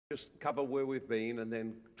just cover where we've been and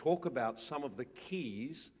then talk about some of the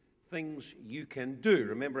keys, things you can do.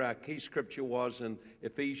 Remember, our key scripture was in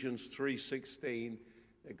Ephesians 3:16,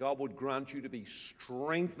 that God would grant you to be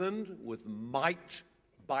strengthened with might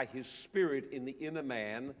by His Spirit in the inner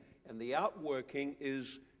man, and the outworking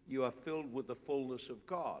is you are filled with the fullness of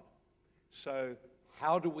God. So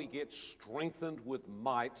how do we get strengthened with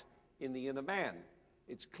might in the inner man?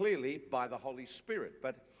 It's clearly by the Holy Spirit,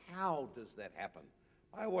 but how does that happen?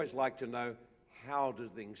 I always like to know, how do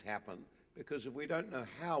things happen? Because if we don't know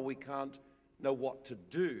how, we can't know what to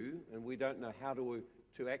do, and we don't know how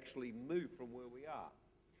to actually move from where we are.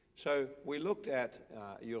 So we looked at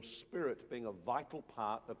your spirit being a vital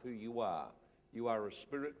part of who you are. You are a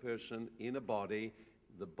spirit person in a body.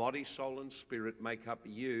 The body, soul, and spirit make up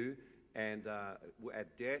you, and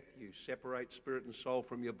at death, you separate spirit and soul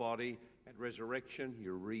from your body. At resurrection,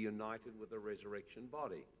 you're reunited with a resurrection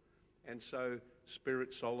body. And so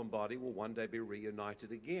spirit, soul, and body will one day be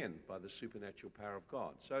reunited again by the supernatural power of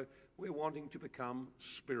God. So we're wanting to become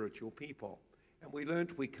spiritual people. And we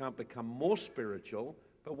learned we can't become more spiritual,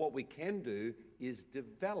 but what we can do is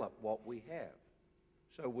develop what we have.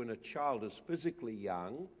 So when a child is physically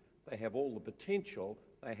young, they have all the potential,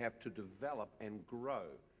 they have to develop and grow.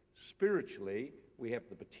 Spiritually, we have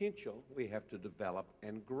the potential, we have to develop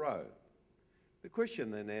and grow. The question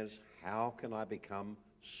then is, how can I become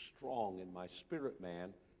strong in my spirit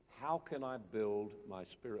man? How can I build my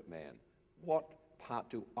spirit man? What part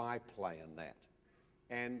do I play in that?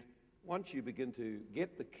 And once you begin to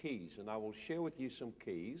get the keys, and I will share with you some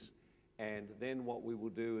keys, and then what we will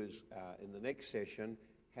do is in the next session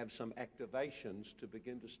have some activations to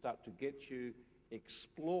begin to start to get you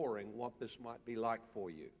exploring what this might be like for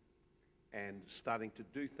you, and starting to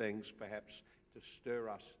do things perhaps to stir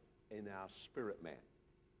us in our spirit man.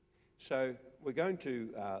 So we're going to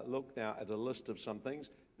look now at a list of some things.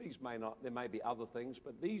 These may not, there may be other things,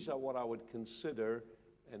 but these are what I would consider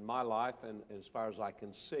in my life, and as far as I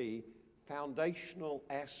can see, foundational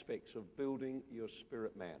aspects of building your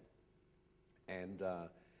spirit man. And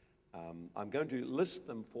I'm going to list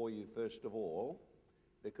them for you first of all,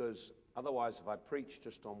 because otherwise if I preach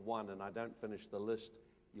just on one and I don't finish the list,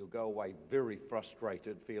 you'll go away very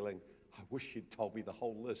frustrated, feeling, I wish you'd told me the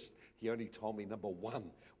whole list. He only told me number 1.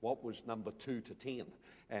 What was number 2 to 10?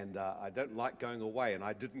 And I don't like going away, and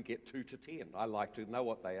I didn't get 2 to 10. I like to know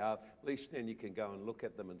what they are. At least then you can go and look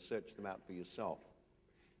at them and search them out for yourself.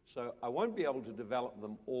 So I won't be able to develop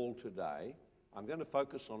them all today. I'm going to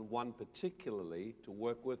focus on one particularly to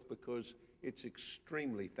work with because it's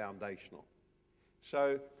extremely foundational.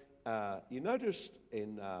 So you noticed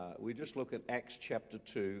we just look at Acts chapter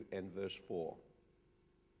 2 and verse 4.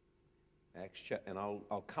 And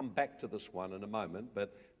I'll come back to this one in a moment,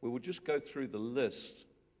 but we will just go through the list.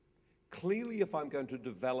 Clearly, if I'm going to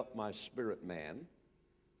develop my spirit man,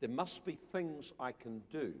 there must be things I can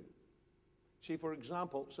do. See, for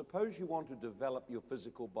example, suppose you want to develop your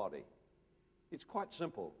physical body. It's quite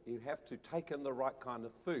simple. You have to take in the right kind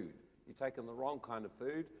of food. You take in the wrong kind of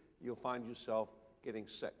food, you'll find yourself getting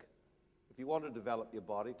sick. If you want to develop your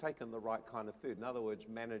body, take in the right kind of food. In other words,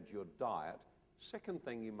 manage your diet. Second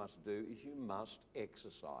thing you must do is you must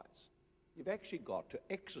exercise. You've actually got to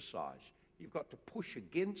exercise. You've got to push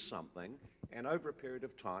against something, and over a period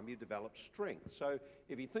of time you develop strength. So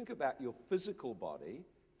if you think about your physical body,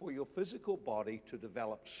 for your physical body to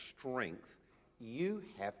develop strength, you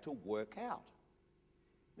have to work out.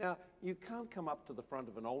 Now, you can't come up to the front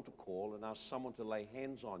of an altar call and ask someone to lay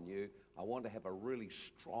hands on you, I want to have a really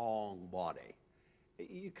strong body.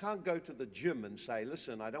 You can't go to the gym and say,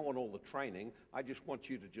 listen, I don't want all the training. I just want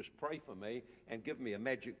you to just pray for me and give me a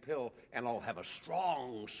magic pill and I'll have a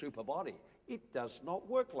strong super body. It does not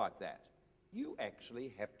work like that. You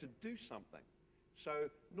actually have to do something. So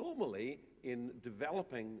normally in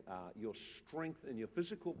developing your strength in your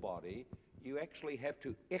physical body, you actually have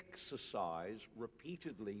to exercise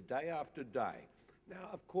repeatedly day after day. Now,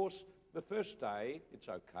 of course, the first day, it's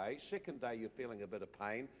okay. Second day, you're feeling a bit of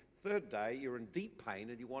pain. Third day, you're in deep pain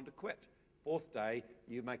and you want to quit. Fourth day,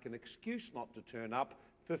 you make an excuse not to turn up.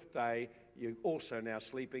 Fifth day, you're also now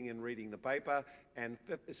sleeping and reading the paper. And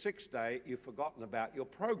sixth day, you've forgotten about your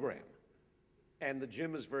program. And the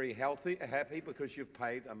gym is very happy because you've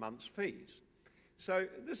paid a month's fees. So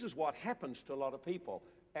this is what happens to a lot of people.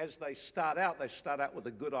 As they start out with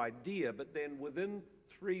a good idea, but then within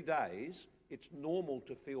 3 days, it's normal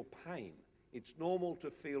to feel pain. It's normal to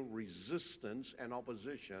feel resistance and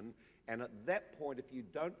opposition, and at that point, if you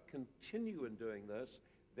don't continue in doing this,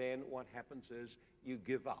 then what happens is you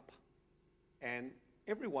give up. And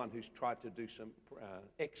everyone who's tried to do some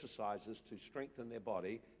exercises to strengthen their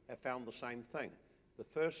body have found the same thing.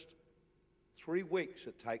 the first 3 weeks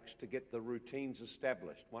it takes to get the routines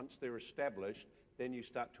established. Once they're established, then you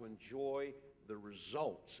start to enjoy the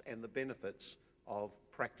results and the benefits of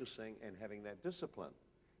practicing and having that discipline.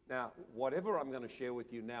 Now, whatever I'm going to share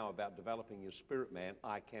with you now about developing your spirit man,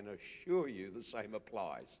 I can assure you the same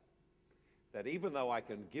applies. That even though I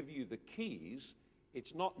can give you the keys,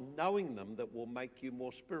 it's not knowing them that will make you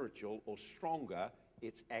more spiritual or stronger.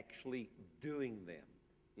 It's actually doing them.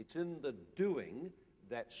 It's in the doing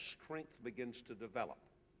that strength begins to develop.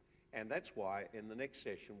 And that's why in the next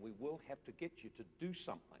session we will have to get you to do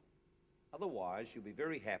something. Otherwise, you'll be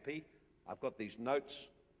very happy. I've got these notes,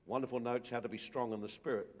 wonderful notes, how to be strong in the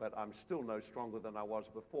Spirit, but I'm still no stronger than I was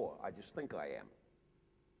before. I just think I am.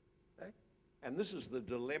 Okay? And this is the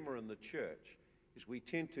dilemma in the church, is we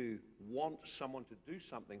tend to want someone to do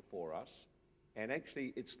something for us, and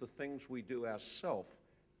actually it's the things we do ourselves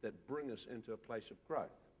that bring us into a place of growth.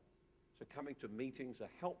 So coming to meetings are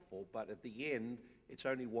helpful, but at the end, it's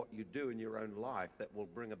only what you do in your own life that will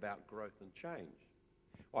bring about growth and change.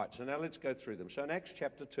 All right, so now let's go through them. So in Acts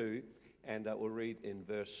chapter 2, and we'll read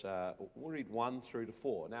 1 through to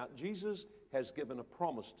 4. Now, Jesus has given a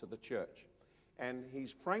promise to the church, and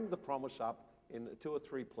he's framed the promise up in 2 or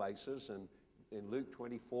 3 places, and in Luke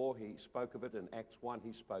 24, he spoke of it. In Acts 1,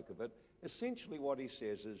 he spoke of it. Essentially what he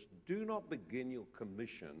says is, do not begin your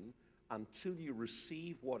commission until you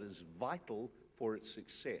receive what is vital for its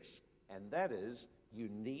success, and that is, you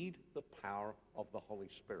need the power of the Holy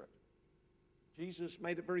Spirit. Jesus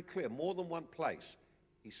made it very clear, more than one place.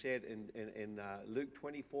 He said in Luke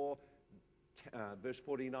 24, verse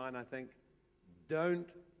 49, I think, don't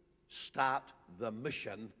start the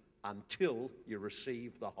mission until you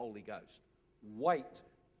receive the Holy Ghost. Wait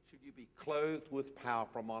till you be clothed with power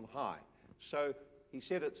from on high. So he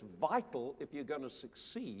said it's vital, if you're going to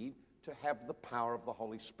succeed, to have the power of the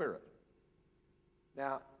Holy Spirit.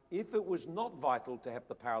 Now, if it was not vital to have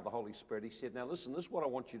the power of the Holy Spirit, he said, now listen, this is what I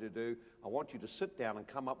want you to do. I want you to sit down and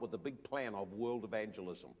come up with a big plan of world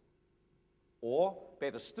evangelism. Or,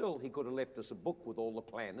 better still, he could have left us a book with all the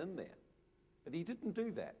plan in there. But he didn't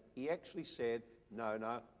do that. He actually said,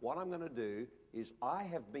 no, what I'm going to do is I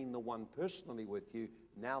have been the one personally with you.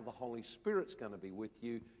 Now the Holy Spirit's going to be with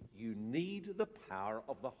you. You need the power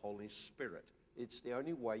of the Holy Spirit. It's the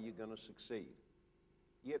only way you're going to succeed.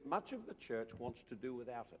 Yet much of the church wants to do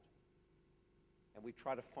without it. And we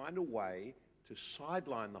try to find a way to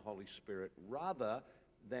sideline the Holy Spirit rather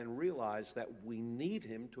than realize that we need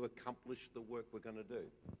him to accomplish the work we're going to do.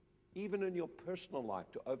 Even in your personal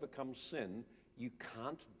life, to overcome sin, you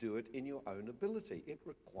can't do it in your own ability. It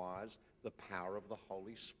requires the power of the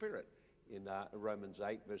Holy Spirit. In Romans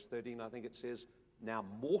 8, verse 13, I think it says, now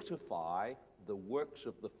mortify the works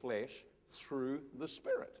of the flesh through the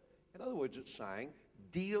Spirit. In other words, it's saying,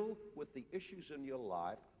 deal with the issues in your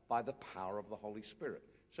life by the power of the Holy Spirit.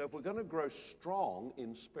 So if we're going to grow strong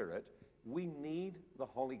in spirit, we need the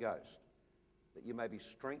Holy Ghost, that you may be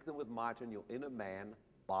strengthened with might in your inner man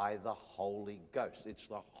by the Holy Ghost. It's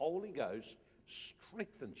the Holy Ghost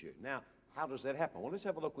strengthens you. Now, how does that happen? Well, let's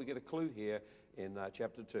have a look. We get a clue here in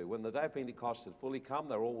chapter 2. When the day of Pentecost had fully come,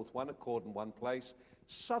 they were all with one accord in one place.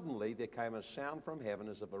 Suddenly there came a sound from heaven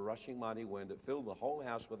as of a rushing mighty wind. It filled the whole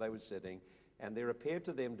house where they were sitting. And there appeared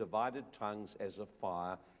to them divided tongues as of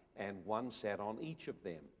fire, and one sat on each of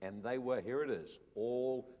them. And they were, here it is,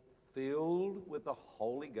 all filled with the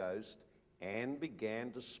Holy Ghost and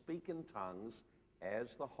began to speak in tongues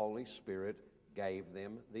as the Holy Spirit gave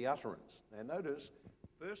them the utterance. Now notice,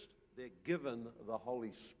 first they're given the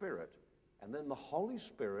Holy Spirit, and then the Holy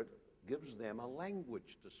Spirit gives them a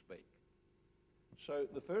language to speak. So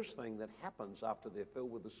the first thing that happens after they're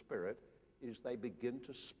filled with the Spirit is they begin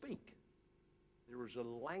to speak. There is a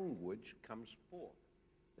language comes forth.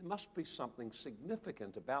 There must be something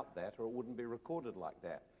significant about that, or it wouldn't be recorded like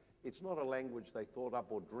that. It's not a language they thought up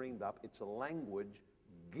or dreamed up. It's a language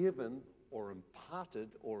given or imparted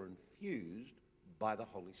or infused by the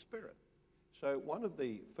Holy Spirit. So one of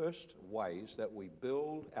the first ways that we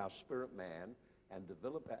build our spirit man and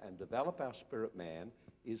develop our spirit man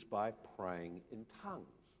is by praying in tongues.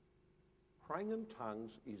 Praying in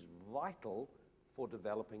tongues is vital for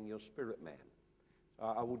developing your spirit man.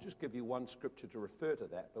 I will just give you one scripture to refer to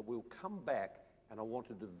that, but we'll come back and I want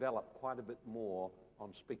to develop quite a bit more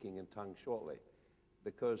on speaking in tongues shortly,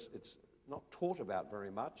 because it's not taught about very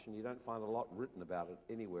much and you don't find a lot written about it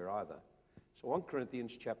anywhere either. So 1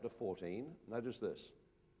 Corinthians chapter 14, notice this,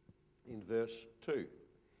 in verse 2.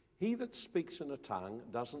 He that speaks in a tongue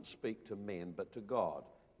doesn't speak to men but to God.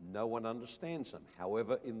 No one understands him.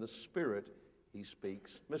 However, in the Spirit he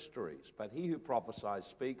speaks mysteries. But he who prophesies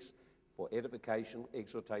speaks for edification,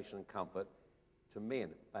 exhortation, and comfort. to men.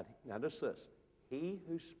 But notice this, he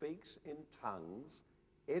who speaks in tongues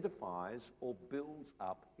edifies or builds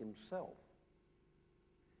up himself.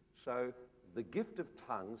 So the gift of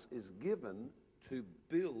tongues is given to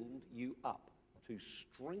build you up, to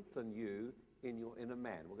strengthen you in your inner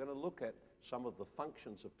man. We're going to look at some of the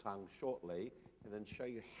functions of tongues shortly and then show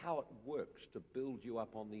you how it works to build you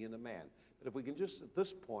up on the inner man. But if we can just, at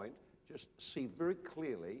this point, just see very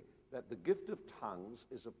clearly that the gift of tongues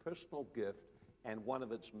is a personal gift, and one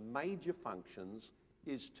of its major functions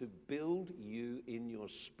is to build you in your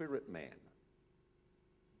spirit man.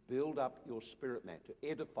 Build up your spirit man, to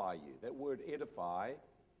edify you. That word edify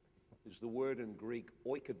is the word in Greek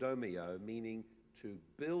oikodomio, meaning to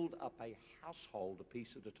build up a household a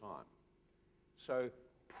piece at a time. So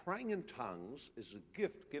praying in tongues is a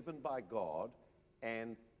gift given by God,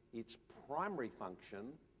 and its primary function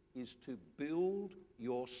is to build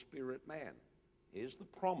your spirit man. Here's the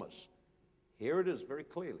promise. Here it is very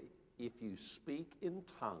clearly. If you speak in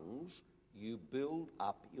tongues, you build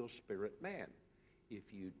up your spirit man.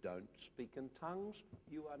 If you don't speak in tongues,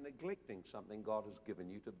 you are neglecting something God has given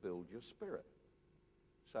you to build your spirit.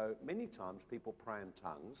 So many times people pray in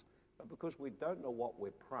tongues, but because we don't know what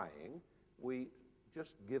we're praying, we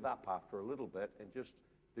just give up after a little bit and just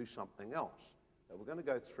do something else. So we're going to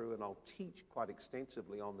go through, and I'll teach quite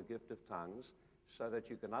extensively on the gift of tongues so that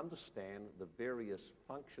you can understand the various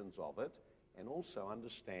functions of it and also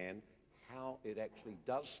understand how it actually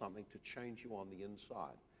does something to change you on the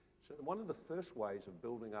inside. So one of the first ways of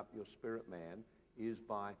building up your spirit man is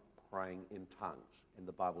by praying in tongues. And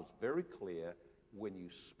the Bible's very clear, when you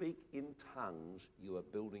speak in tongues, you are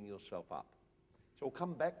building yourself up. So we'll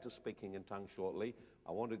come back to speaking in tongues shortly.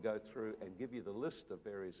 I want to go through and give you the list of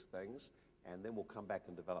various things, and then we'll come back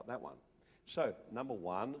and develop that one. So, number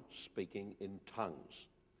one, speaking in tongues.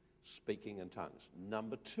 Speaking in tongues.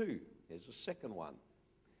 Number two, here's a second one,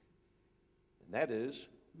 and that is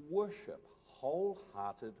worship.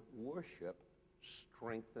 Wholehearted worship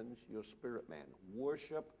strengthens your spirit man.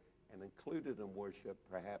 Worship, and included in worship,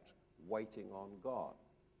 perhaps waiting on God.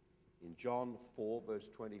 In John 4, verse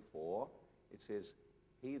 24, it says,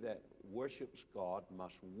 he that worships God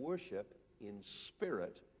must worship in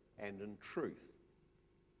spirit and in truth.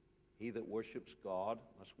 He that worships God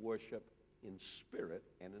must worship in spirit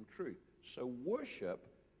and in truth. So worship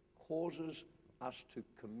causes us to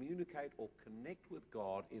communicate or connect with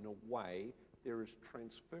God in a way there is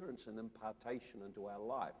transference and impartation into our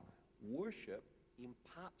life. Worship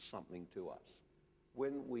imparts something to us.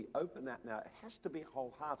 When we open that, now it has to be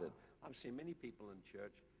wholehearted. I've seen many people in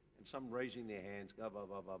church, and some raising their hands, blah, blah,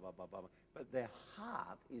 blah, blah, blah, blah, blah, but their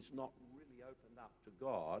heart is not really opened up to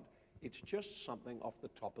God. It's just something off the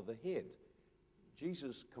top of the head.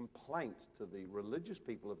 Jesus' complaint to the religious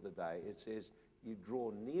people of the day, it says, you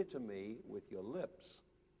draw near to me with your lips,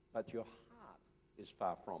 but your heart is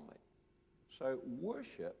far from me. So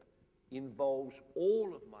worship involves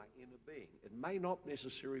all of my inner being. It may not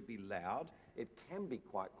necessarily be loud. It can be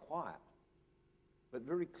quite quiet. But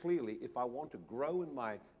very clearly, if I want to grow in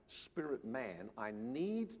my spirit man, I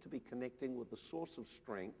need to be connecting with the source of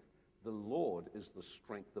strength. The Lord is the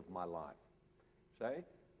strength of my life. Say,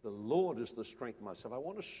 the Lord is the strength of my life. So if I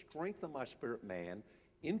want to strengthen my spirit man,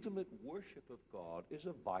 intimate worship of God is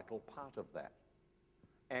a vital part of that.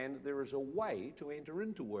 And there is a way to enter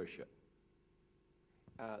into worship.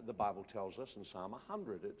 The Bible tells us in Psalm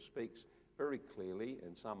 100, it speaks very clearly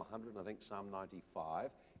in Psalm 100, and I think Psalm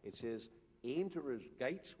 95, it says, enter his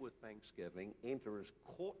gates with thanksgiving, enter his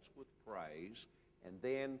courts with praise, and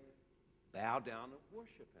then bow down and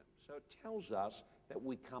worship him. So it tells us that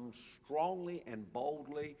we come strongly and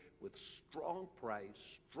boldly with strong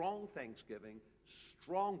praise, strong thanksgiving,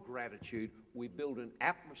 strong gratitude. We build an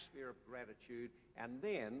atmosphere of gratitude, and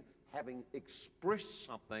then having expressed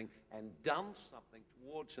something and done something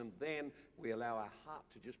towards him, then we allow our heart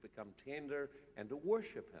to just become tender and to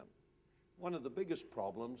worship him. One of the biggest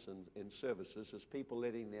problems in services is people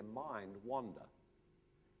letting their mind wander.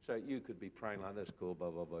 So you could be praying like this, cool, blah,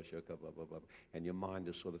 blah, blah, shaka, blah, blah, blah, and your mind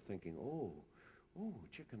is sort of thinking, oh,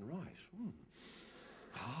 chicken rice.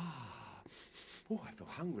 Oh, I feel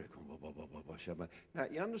hungry. Blah, blah, blah, blah, blah, shaka. Now,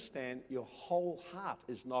 you understand your whole heart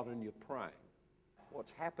is not in your praying.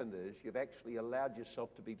 What's happened is you've actually allowed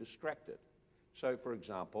yourself to be distracted. So, for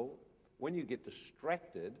example, when you get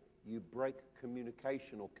distracted, you break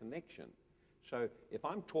communication or connection. So if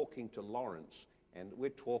I'm talking to Lawrence, and we're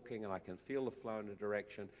talking, and I can feel the flow in a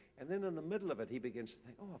direction, and then in the middle of it, he begins to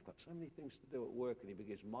think, oh, I've got so many things to do at work, and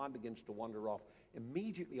his mind begins to wander off.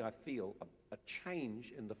 Immediately I feel a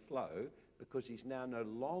change in the flow because he's now no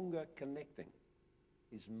longer connecting.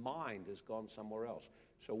 His mind has gone somewhere else.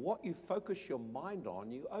 So what you focus your mind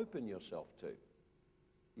on, you open yourself to.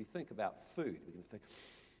 You think about food. You can think,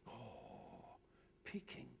 oh,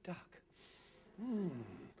 Peking duck.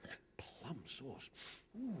 Plum sauce.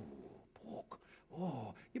 Pork.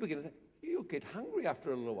 Oh, you begin to think, you'll get hungry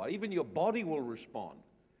after a little while. Even your body will respond.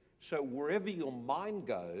 So wherever your mind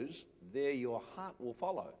goes, there your heart will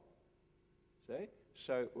follow. See?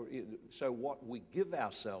 So what we give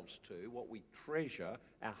ourselves to, what we treasure,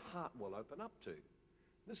 our heart will open up to.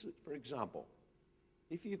 This is, for example,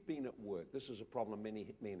 if you've been at work, this is a problem many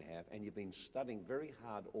men have, and you've been studying very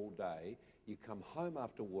hard all day, you come home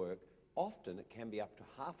after work, often it can be up to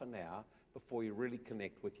half an hour before you really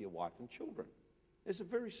connect with your wife and children. There's a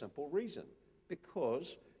very simple reason.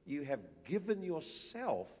 Because you have given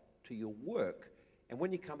yourself to your work, and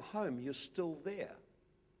when you come home, you're still there.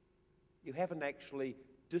 You haven't actually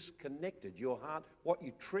disconnected. Your heart, what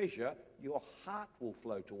you treasure, your heart will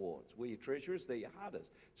flow towards. Where your treasure is, there your heart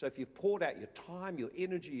is. So if you've poured out your time, your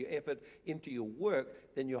energy, your effort into your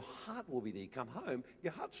work, then your heart will be there. You come home,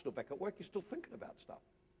 your heart's still back at work, you're still thinking about stuff.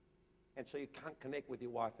 And so you can't connect with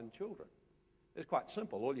your wife and children. It's quite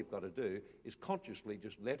simple. All you've got to do is consciously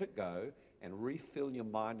just let it go and refill your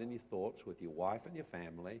mind and your thoughts with your wife and your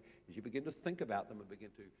family. As you begin to think about them and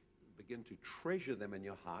begin to treasure them in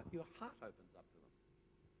your heart opens up to them.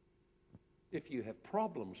 If you have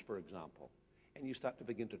problems, for example, and you start to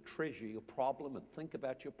begin to treasure your problem and think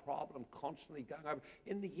about your problem, constantly going over,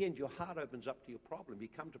 in the end, your heart opens up to your problem. You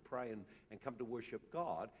come to pray and come to worship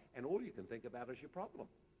God, and all you can think about is your problem.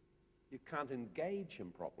 You can't engage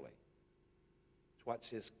him properly. That's why it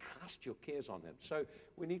says, cast your cares on him. So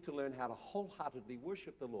we need to learn how to wholeheartedly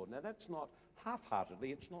worship the Lord. Now, that's not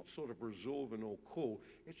half-heartedly. It's not sort of resolve and all cool.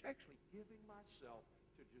 It's actually giving myself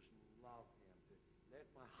to just love him, to let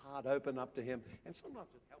my heart open up to him. And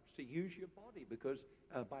sometimes it helps to use your body, because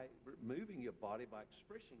by moving your body, by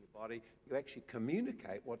expressing your body, you actually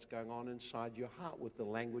communicate what's going on inside your heart with the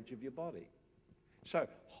language of your body. So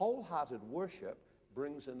wholehearted worship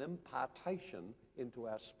brings an impartation into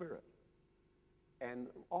our spirit. And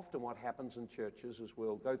often what happens in churches is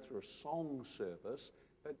we'll go through a song service,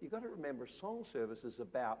 but you've got to remember, a song service is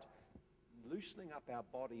about loosening up our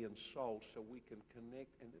body and soul so we can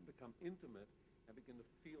connect and then become intimate and begin to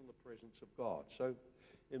feel the presence of God. So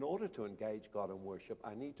in order to engage God in worship,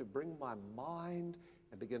 I need to bring my mind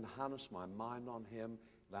and begin to harness my mind on him,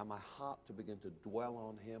 allow my heart to begin to dwell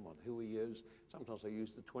on him, on who he is. Sometimes I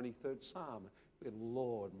use the 23rd Psalm.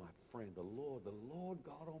 Lord, my friend, the Lord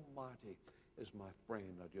God Almighty is my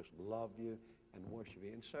friend. I just love you and worship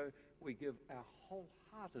you. And so we give our whole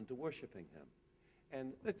heart into worshiping him.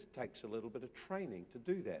 And it takes a little bit of training to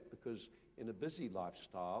do that, because in a busy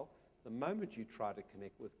lifestyle, the moment you try to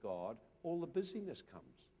connect with God, all the busyness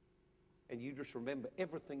comes. And you just remember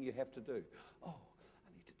everything you have to do. Oh, I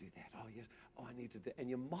need to do that. Oh, yes. Oh, I need to do. And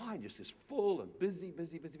your mind just is full and busy.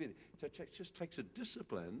 So it just takes a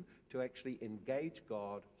discipline to actually engage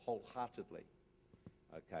God wholeheartedly.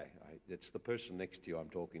 Okay, it's the person next to you I'm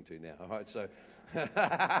talking to now. All right, so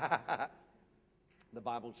the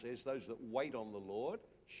Bible says those that wait on the Lord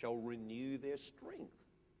shall renew their strength.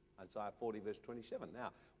 Isaiah 40, verse 27.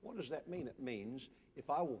 Now, what does that mean? It means if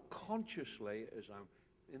I will consciously, as I'm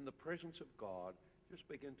in the presence of God, just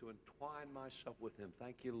begin to entwine myself with him.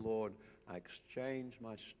 Thank you, Lord. I exchange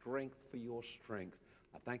my strength for your strength.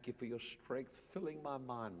 I thank you for your strength filling my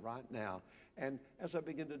mind right now. And as I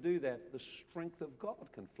begin to do that, the strength of God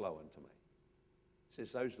can flow into me. It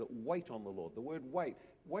says those that wait on the Lord. The word wait,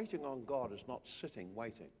 waiting on God is not sitting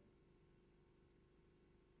waiting.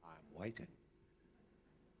 I'm waiting.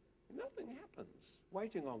 Nothing happens.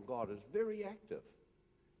 Waiting on God is very active.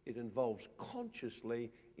 It involves consciously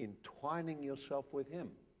entwining yourself with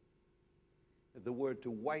him. The word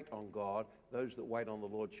to wait on God, those that wait on the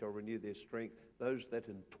Lord shall renew their strength. Those that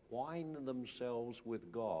entwine themselves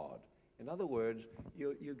with God. In other words,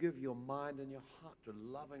 you give your mind and your heart to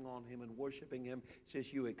loving on him and worshiping him. It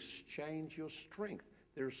says you exchange your strength.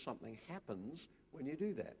 There's something happens when you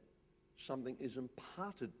do that. Something is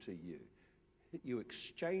imparted to you. You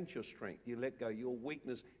exchange your strength. You let go your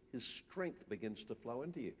weakness. His strength begins to flow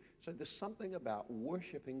into you. So there's something about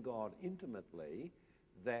worshiping God intimately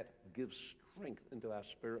that gives strength into our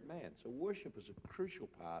spirit man. So worship is a crucial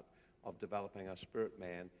part of developing our spirit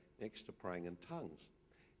man next to praying in tongues.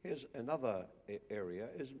 Here's another area,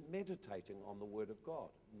 is meditating on the Word of God.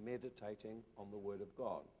 Meditating on the Word of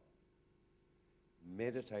God.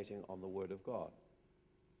 Meditating on the Word of God.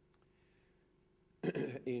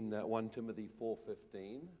 In 1 Timothy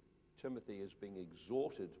 4:15, Timothy is being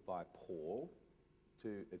exhorted by Paul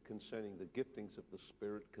concerning the giftings of the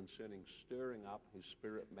Spirit, concerning stirring up his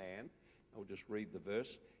spirit man. I'll just read the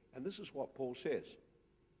verse. And this is what Paul says.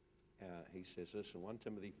 He says this in 1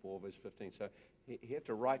 Timothy 4, verse 15. So he had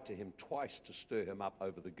to write to him twice to stir him up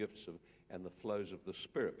over the gifts and the flows of the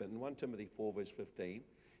Spirit. But in 1 Timothy 4, verse 15,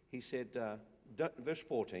 he said, verse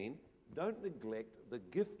 14, don't neglect the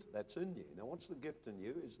gift that's in you. Now, what's the gift in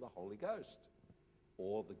you is the Holy Ghost,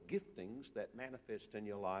 or the giftings that manifest in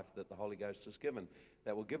your life that the Holy Ghost has given,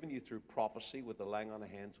 that were given you through prophecy with the laying on of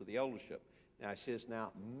hands with the eldership. Now, he says,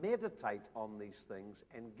 now meditate on these things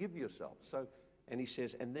and give yourself. So, and he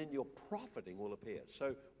says, and then your profiting will appear.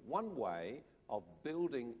 So one way of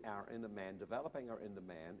building our inner man, developing our inner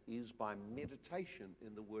man, is by meditation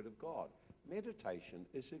in the Word of God. Meditation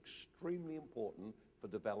is extremely important for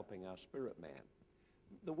developing our spirit man.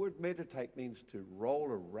 The word meditate means to roll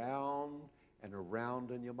around and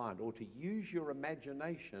around in your mind, or to use your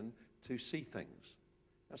imagination to see things.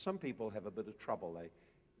 Now, some people have a bit of trouble.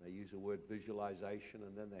 They use the word visualization,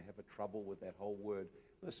 and then they have a trouble with that whole word.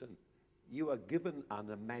 Listen, you are given an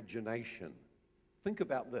imagination. Think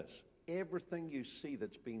about this. Everything you see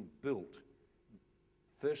that's being built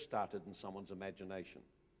first started in someone's imagination.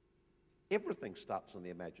 Everything starts in the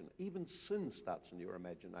imagination. Even sin starts in your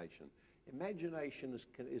imagination. Imagination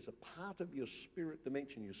is a part of your spirit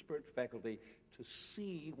dimension, your spirit faculty, to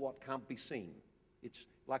see what can't be seen. It's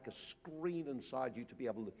like a screen inside you to be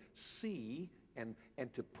able to see and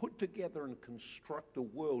to put together and construct a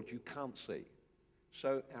world you can't see.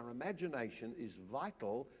 So our imagination is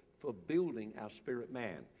vital for building our spirit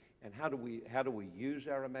man. And how do we use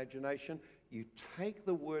our imagination? You take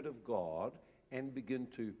the Word of God and begin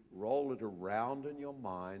to roll it around in your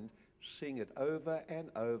mind, sing it over and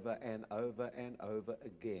over and over and over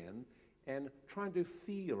again, and trying to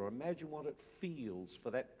feel or imagine what it feels for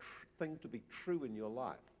that thing to be true in your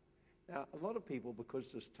life. Now, a lot of people,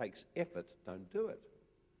 because this takes effort, don't do it.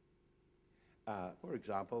 For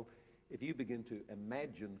example, if you begin to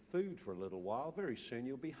imagine food for a little while, very soon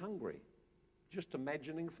you'll be hungry. Just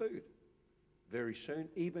imagining food. Very soon,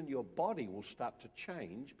 even your body will start to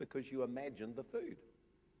change because you imagine the food.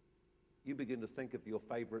 You begin to think of your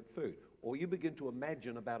favorite food, or you begin to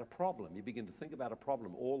imagine about a problem. You begin to think about a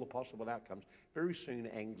problem, all the possible outcomes. Very soon,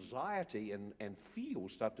 anxiety and fear will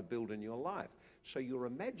start to build in your life. So your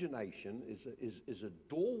imagination is a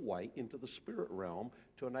doorway into the spirit realm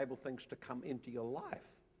to enable things to come into your life.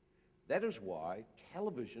 That is why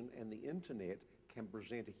television and the internet can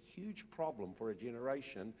present a huge problem for a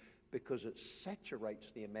generation, because it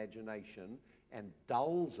saturates the imagination and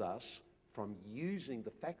dulls us from using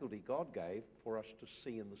the faculty God gave for us to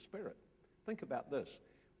see in the Spirit. Think about this.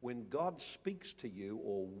 When God speaks to you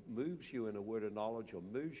or moves you in a word of knowledge or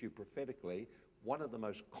moves you prophetically, one of the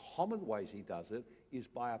most common ways he does it is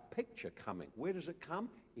by a picture coming. Where does it come?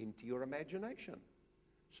 Into your imagination.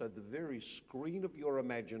 So the very screen of your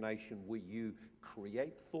imagination, where you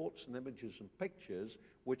create thoughts and images and pictures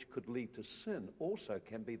which could lead to sin, also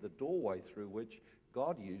can be the doorway through which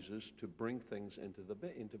God uses to bring things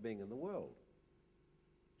into being in the world.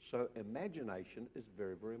 So imagination is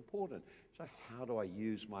very, very important. So how do I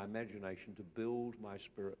use my imagination to build my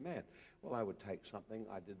spirit man? Well, I would take something.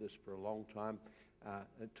 I did this for a long time.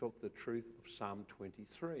 It took the truth of Psalm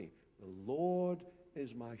 23. The Lord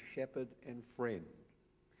is my shepherd and friend.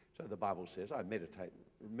 So the Bible says, I meditate,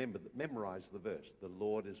 memorize the verse. The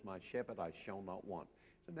Lord is my shepherd, I shall not want.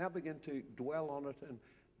 So now begin to dwell on it, and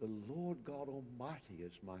the Lord God Almighty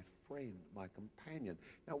is my friend, my companion.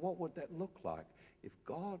 Now, what would that look like? If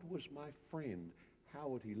God was my friend, how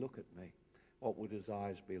would he look at me? What would his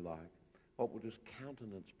eyes be like? What would his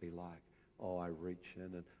countenance be like? Oh, I reach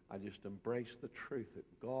in and I just embrace the truth that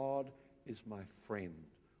God is my friend.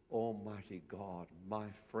 Almighty God, my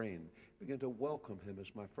friend. Begin to welcome him as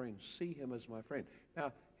my friend. See him as my friend.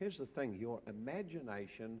 Now, here's the thing. Your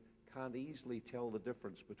imagination can't easily tell the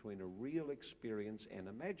difference between a real experience and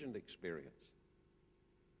imagined experience.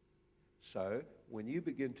 So, when you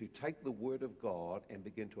begin to take the Word of God and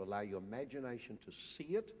begin to allow your imagination to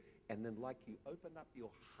see it, and then like you open up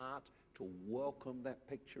your heart to welcome that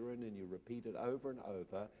picture in and you repeat it over and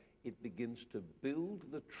over, it begins to build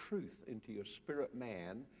the truth into your spirit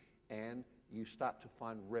man, and you start to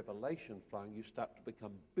find revelation flowing. You start to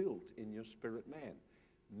become built in your spirit man.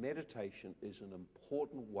 Meditation is an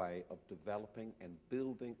important way of developing and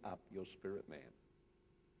building up your spirit man.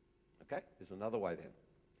 Okay, there's another way then.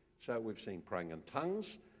 So we've seen praying in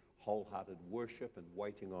tongues, wholehearted worship and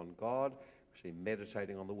waiting on God. We've seen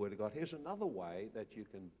meditating on the Word of God. Here's another way that you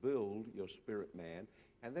can build your spirit man,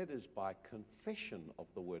 and that is by confession of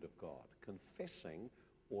the Word of God. Confessing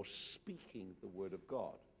or speaking the Word of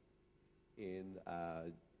God. In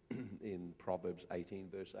in Proverbs 18,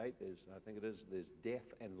 verse 8, I think it is, there's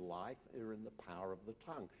death and life are in the power of the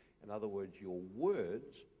tongue. In other words, your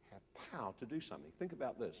words have power to do something. Think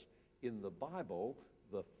about this. In the Bible,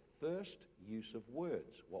 the first use of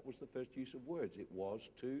words, what was the first use of words? It was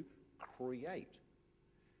to create.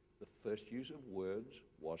 The first use of words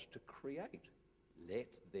was to create. Let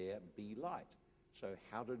there be light. So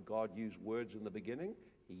how did God use words in the beginning?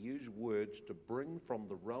 He used words to bring from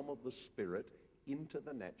the realm of the Spirit into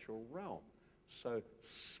the natural realm. So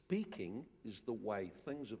speaking is the way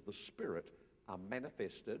things of the Spirit are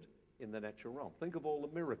manifested in the natural realm. Think of all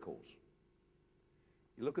the miracles.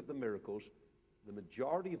 You look at the miracles, the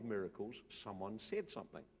majority of miracles, someone said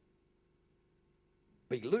something.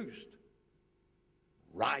 Be loosed.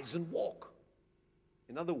 Rise and walk.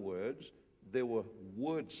 In other words, there were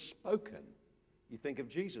words spoken. You think of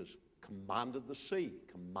Jesus, commanded the sea,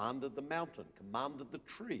 commanded the mountain, commanded the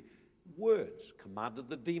tree. Words, commanded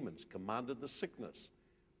the demons, commanded the sickness.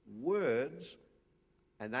 Words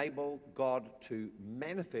enable God to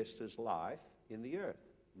manifest his life in the earth.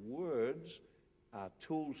 Words are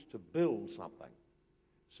tools to build something.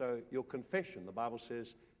 So your confession, the Bible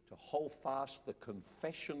says, to hold fast the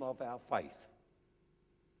confession of our faith.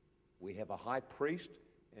 We have a high priest.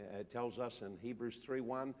 It tells us in Hebrews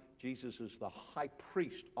 3:1, Jesus is the high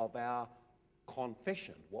priest of our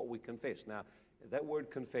confession, what we confess. Now, that word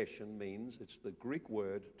confession means, it's the Greek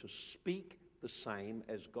word to speak the same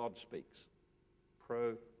as God speaks.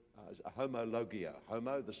 Homologio.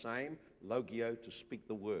 Homo, the same. Logio, to speak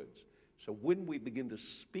the words. So when we begin to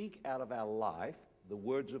speak out of our life the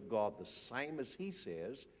words of God the same as he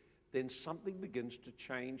says, then something begins to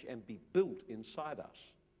change and be built inside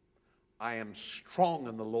us. I am strong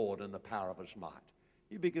in the Lord and the power of his might.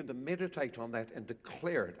 You begin to meditate on that and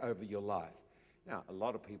declare it over your life. Now, a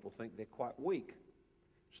lot of people think they're quite weak.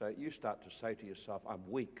 So you start to say to yourself, I'm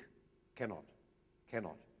weak, cannot.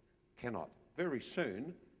 Very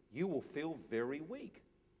soon, you will feel very weak.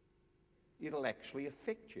 It'll actually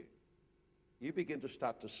affect you. You begin to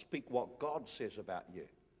start to speak what God says about you.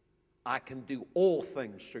 I can do all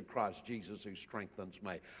things through Christ Jesus who strengthens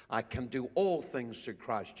me. I can do all things through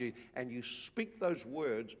Christ Jesus. And you speak those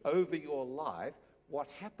words over your life, what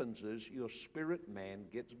happens is your spirit man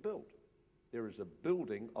gets built. There is a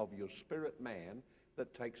building of your spirit man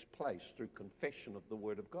that takes place through confession of the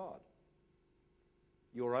Word of God.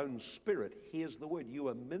 Your own spirit hears the Word. You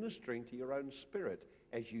are ministering to your own spirit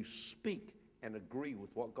as you speak and agree with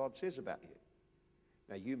what God says about you.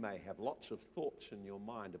 Now, you may have lots of thoughts in your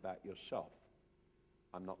mind about yourself.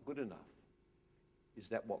 I'm not good enough. Is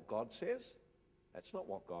that what God says? That's not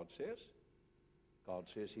what God says. God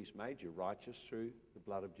says he's made you righteous through the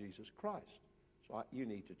blood of Jesus Christ. So you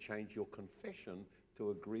need to change your confession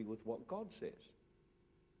to agree with what God says.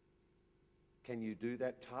 Can you do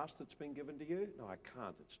that task that's been given to you? No, I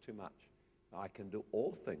can't. It's too much. I can do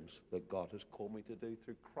all things that God has called me to do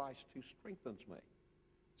through Christ who strengthens me.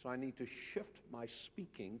 So I need to shift my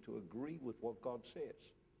speaking to agree with what God says.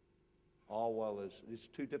 Oh, well, it's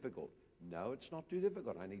too difficult. No, it's not too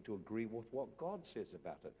difficult. I need to agree with what God says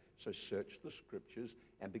about it. So search the scriptures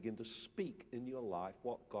and begin to speak in your life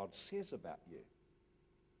what God says about you.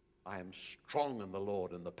 I am strong in the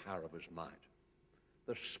Lord and the power of his might.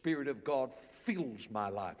 The Spirit of God fills my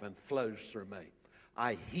life and flows through me.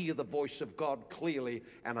 I hear the voice of God clearly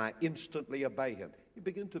and I instantly obey him. You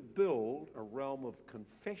begin to build a realm of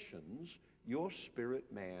confessions. Your spirit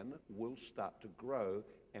man will start to grow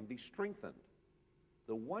and be strengthened.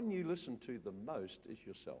 The one you listen to the most is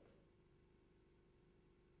yourself.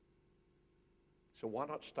 So why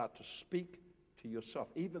not start to speak to yourself?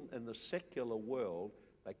 Even in the secular world,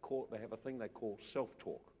 they have a thing they call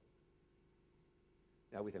self-talk.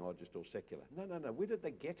 Now we think, oh, just all secular. No. Where did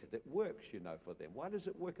they get it? It works, for them. Why does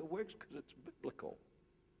it work? It works because it's biblical.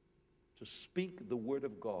 To speak the word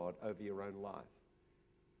of God over your own life.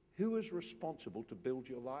 Who is responsible to build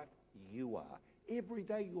your life? You are. Every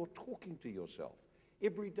day you're talking to yourself.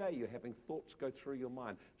 Every day you're having thoughts go through your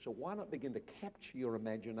mind. So why not begin to capture your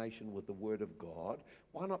imagination with the word of God?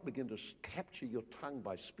 Why not begin to capture your tongue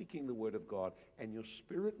by speaking the word of God, and your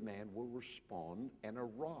spirit man will respond and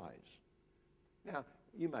arise. Now,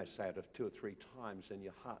 you may say it 2 or 3 times and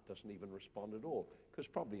your heart doesn't even respond at all, because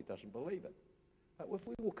probably it doesn't believe it. But if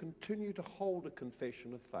we will continue to hold a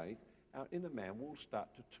confession of faith, our inner man will start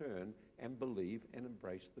to turn and believe and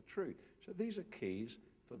embrace the truth. So these are keys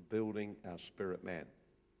for building our spirit man.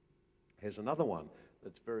 Here's another one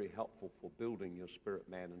that's very helpful for building your spirit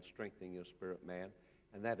man and strengthening your spirit man,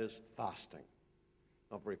 and that is fasting.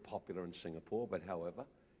 Not very popular in Singapore, but however,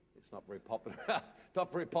 it's not very popular,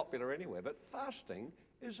 not very popular anywhere. But fasting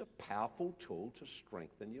is a powerful tool to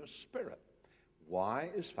strengthen your spirit. Why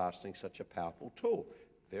is fasting such a powerful tool?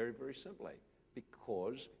 Very, very simply,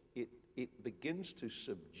 because it begins to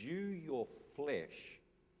subdue your flesh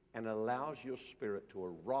and allows your spirit to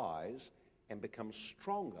arise and become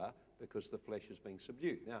stronger because the flesh is being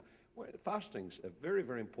subdued. Now, fasting's a very,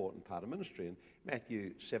 very important part of ministry. In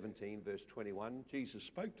Matthew 17, verse 21, Jesus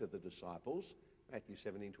spoke to the disciples, Matthew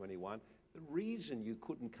 17, 21, the reason you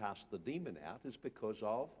couldn't cast the demon out is because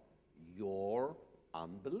of your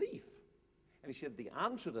unbelief. And he said the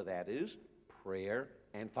answer to that is prayer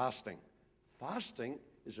and fasting. Fasting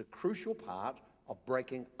is a crucial part of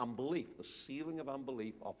breaking unbelief, the ceiling of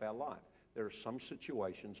unbelief off our life. There are some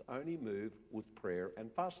situations only move with prayer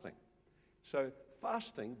and fasting. So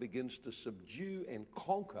fasting begins to subdue and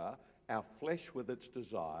conquer our flesh with its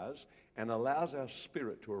desires and allows our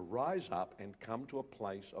spirit to arise up and come to a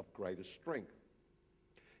place of greater strength.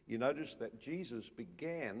 You notice that Jesus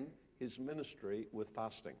began his ministry with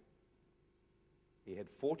fasting. He had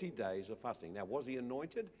 40 days of fasting. Now, was he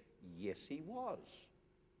anointed? Yes, he was.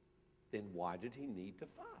 Then why did he need to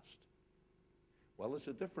fast? Well, there's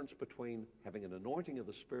a difference between having an anointing of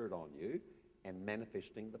the Spirit on you and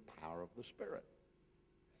manifesting the power of the Spirit.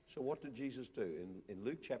 So what did Jesus do? In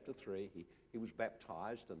Luke chapter 3, he was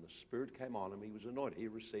baptized and the Spirit came on him. He was anointed. He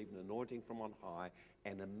received an anointing from on high,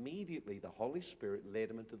 and immediately the Holy Spirit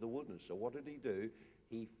led him into the wilderness. So what did he do?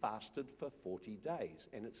 He fasted for 40 days.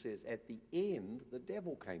 And it says at the end, the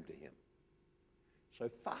devil came to him. So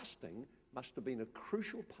fasting must have been a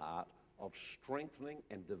crucial part of strengthening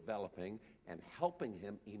and developing and helping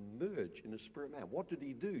him emerge in a spirit man. What did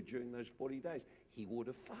he do during those 40 days? He would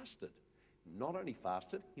have fasted. Not only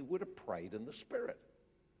fasted, he would have prayed in the Spirit.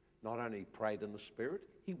 Not only prayed in the Spirit,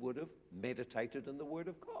 he would have meditated in the Word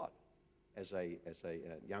of God. As a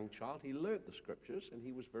young child, he learned the Scriptures and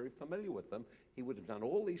he was very familiar with them. He would have done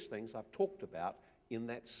all these things I've talked about in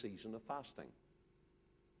that season of fasting.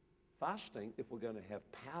 Fasting, if we're going to have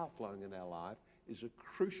power flowing in our life, is a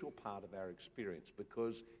crucial part of our experience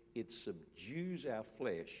because it subdues our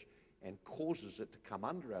flesh and causes it to come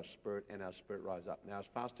under our spirit and our spirit rise up. Now, is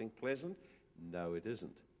fasting pleasant? No, it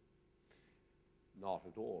isn't. Not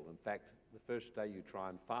at all. In fact, the first day you try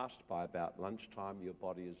and fast, by about lunchtime, your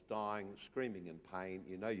body is dying, screaming in pain.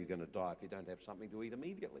 You know you're going to die if you don't have something to eat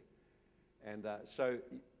immediately. And so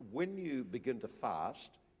when you begin to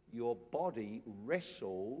fast, your body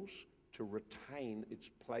wrestles to retain its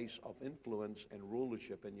place of influence and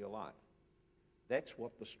rulership in your life. That's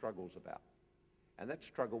what the struggle's about. And that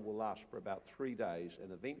struggle will last for about 3 days,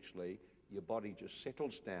 and eventually your body just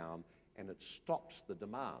settles down and it stops the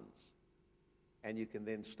demands. And you can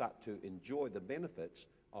then start to enjoy the benefits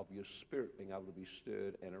of your spirit being able to be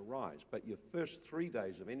stirred and arise. But your first 3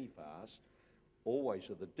 days of any fast always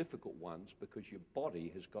are the difficult ones because your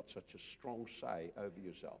body has got such a strong say over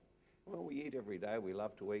yourself. Well, we eat every day, we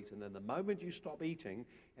love to eat, and then the moment you stop eating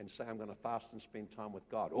and say, I'm going to fast and spend time with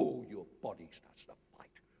God, oh, your body starts to fight.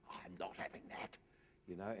 I'm not having that.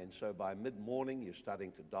 You know, and so by mid-morning, you're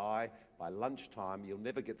starting to die. By lunchtime, you'll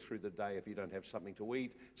never get through the day if you don't have something to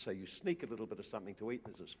eat. So you sneak a little bit of something to eat.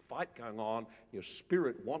 There's this fight going on. Your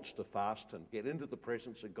spirit wants to fast and get into the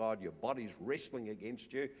presence of God. Your body's wrestling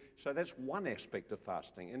against you. So that's one aspect of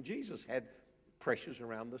fasting. And Jesus had pressures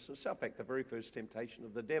around this himself. In fact, the very first temptation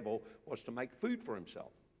of the devil was to make food for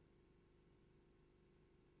himself.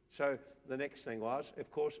 So the next thing was,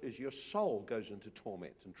 of course, is your soul goes into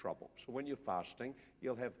torment and trouble. So when you're fasting,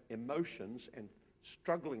 you'll have emotions and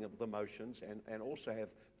struggling of the emotions and also have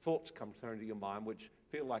thoughts come through into your mind which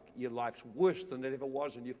feel like your life's worse than it ever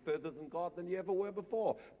was and you're further than God than you ever were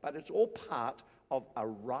before. But it's all part of a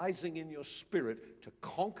rising in your spirit to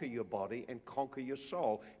conquer your body and conquer your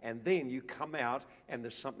soul. And then you come out and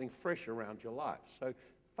there's something fresh around your life. So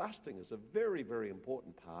fasting is a very, very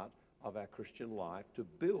important part of our Christian life to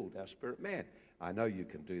build our spirit man. I know you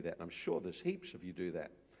can do that, and I'm sure there's heaps of you do that.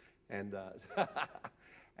 And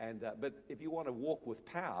but if you want to walk with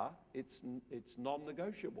power, it's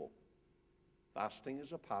non-negotiable. Fasting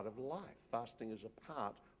is a part of life. Fasting is a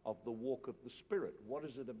part of the walk of the Spirit. What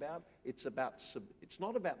is it about? It's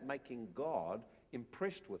not about making God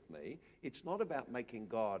impressed with me. It's not about making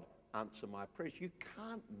God answer my prayers. You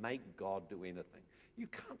can't make God do anything. You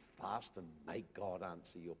can't fast and make God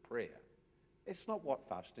answer your prayer. It's not what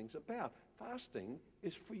fasting's about. Fasting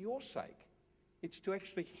is for your sake. It's to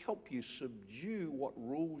actually help you subdue what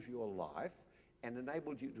rules your life and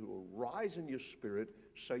enable you to rise in your spirit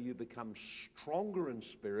so you become stronger in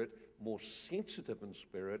spirit, more sensitive in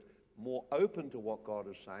spirit, more open to what God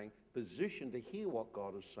is saying, positioned to hear what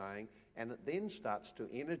God is saying, and it then starts to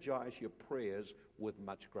energize your prayers with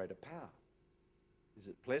much greater power. Is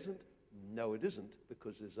it pleasant? No, it isn't,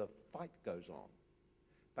 because there's a fight goes on.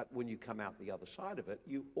 But when you come out the other side of it,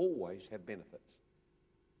 you always have benefits.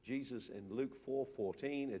 Jesus in Luke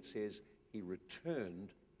 4:14, it says, he returned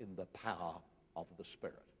in the power of the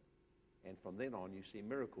Spirit. And from then on, you see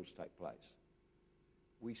miracles take place.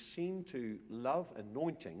 We seem to love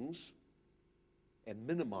anointings and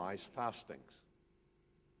minimize fastings.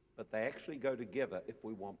 But they actually go together if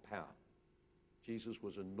we want power. Jesus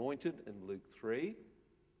was anointed in Luke 3.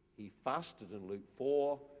 He fasted in Luke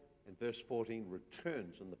 4. And verse 14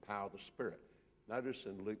 returns in the power of the Spirit. Notice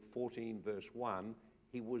in Luke 14, verse 1,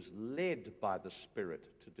 he was led by the Spirit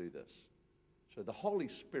to do this. So the Holy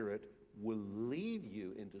Spirit will lead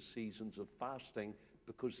you into seasons of fasting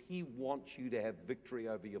because he wants you to have victory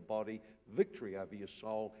over your body, victory over your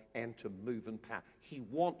soul, and to move in power. He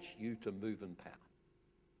wants you to move in power.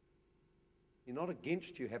 He's not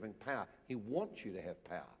against you having power. He wants you to have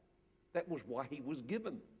power. That was why he was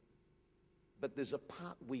given. But there's a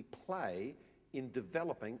part we play in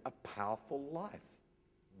developing a powerful life.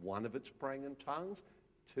 One of it's praying in tongues.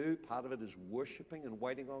 2, part of it is worshiping and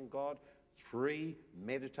waiting on God. 3,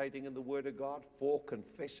 meditating in the Word of God. 4,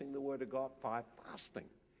 confessing the Word of God. 5, fasting.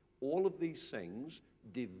 All of these things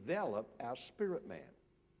develop our spirit man.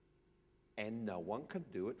 And no one can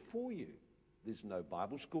do it for you. There's no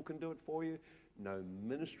Bible school can do it for you. No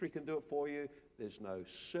ministry can do it for you. There's no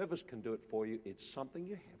service can do it for you. It's something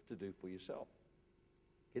you have to do for yourself.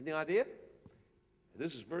 Get the idea?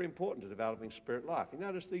 This is very important to developing spirit life. You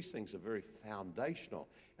notice these things are very foundational.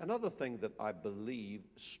 Another thing that I believe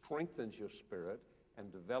strengthens your spirit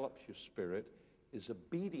and develops your spirit is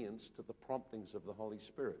obedience to the promptings of the Holy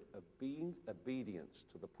Spirit. Being obedience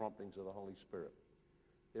to the promptings of the Holy Spirit.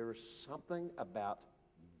 There is something about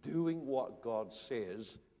doing what God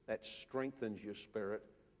says that strengthens your spirit.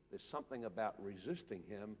 There's something about resisting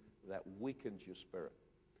him that weakens your spirit.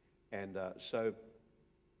 And so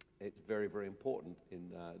it's very, very important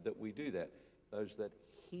that we do that. Those that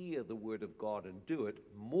hear the word of God and do it,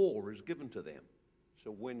 more is given to them.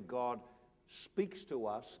 So when God speaks to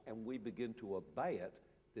us and we begin to obey it,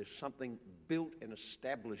 there's something built and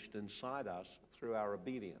established inside us through our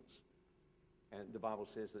obedience. And the Bible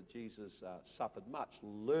says that Jesus suffered much,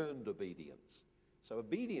 learned obedience. So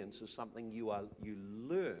obedience is something you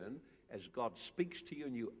learn as God speaks to you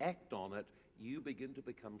and you act on it, you begin to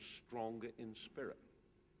become stronger in spirit.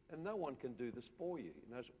 And no one can do this for you.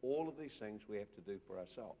 You know, all of these things we have to do for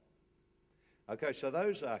ourselves. Okay, so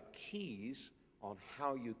those are keys on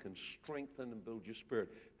how you can strengthen and build your spirit.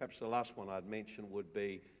 Perhaps the last one I'd mention would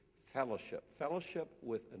be fellowship. Fellowship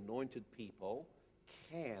with anointed people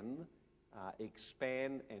can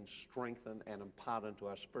expand and strengthen and impart into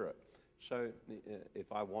our spirit. So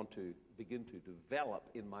if I want to begin to develop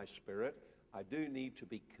in my spirit, I do need to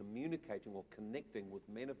be communicating or connecting with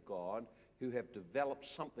men of God who have developed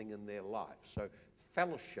something in their life. So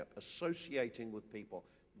fellowship, associating with people.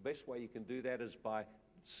 The best way you can do that is by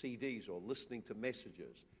CDs or listening to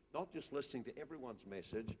messages. Not just listening to everyone's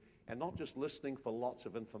message and not just listening for lots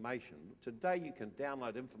of information. Today you can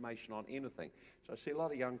download information on anything. So I see a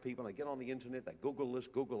lot of young people, they get on the internet, they Google this,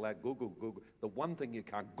 Google that, Google. The one thing you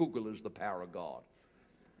can't Google is the power of God.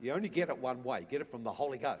 You only get it one way, get it from the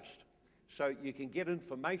Holy Ghost. So you can get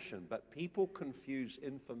information, but people confuse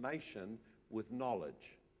information with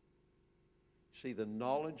knowledge. See, the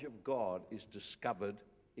knowledge of God is discovered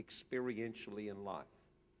experientially in life.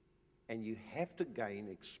 And you have to gain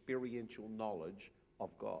experiential knowledge of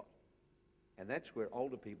God. And that's where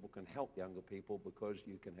older people can help younger people, because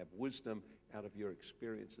you can have wisdom out of your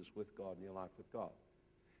experiences with God and your life with God.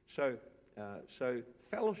 So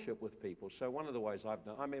fellowship with people. So one of the ways I've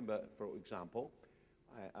done, I remember, for example,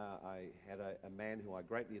 I had a man who I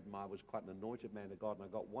greatly admired, was quite an anointed man of God, and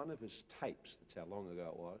I got one of his tapes. That's how long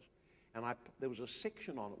ago it was. And there was a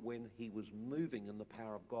section on it when he was moving in the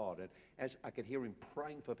power of God. And as I could hear him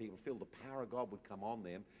praying for people, feel the power of God would come on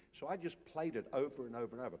them. So I just played it over and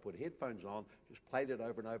over and over. Put headphones on, just played it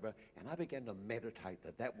over and over. And I began to meditate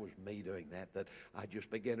that was me doing that I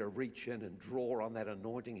just began to reach in and draw on that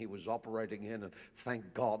anointing he was operating in. And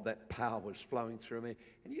thank God that power was flowing through me.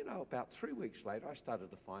 And you know, about 3 weeks later, I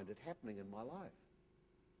started to find it happening in my life.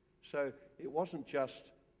 So it wasn't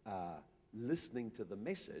just listening to the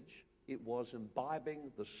message. It was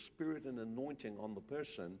imbibing the spirit and anointing on the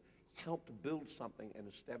person, helped build something and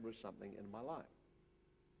establish something in my life.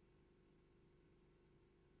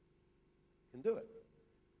 Can do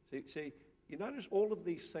it. See, you notice all of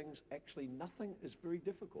these things, actually nothing is very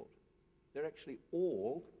difficult. They're actually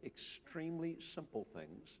all extremely simple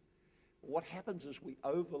things. What happens is we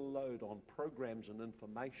overload on programs and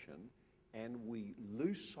information, and we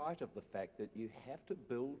lose sight of the fact that you have to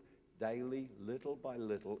build daily, little by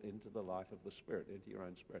little, into the life of the Spirit, into your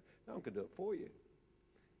own spirit. No one can do it for you.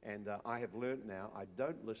 And I have learned now, I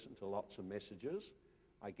don't listen to lots of messages.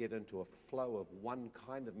 I get into a flow of one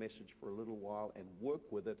kind of message for a little while and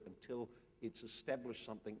work with it until it's established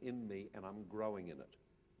something in me and I'm growing in it.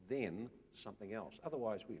 Then something else.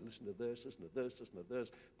 Otherwise, we listen to this, listen to this, listen to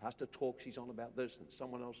this. Pastor talks, he's on about this, and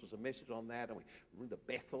someone else has a message on that, and we're into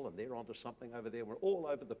Bethel, and they're onto something over there. We're all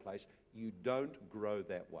over the place. You don't grow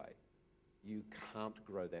that way. You can't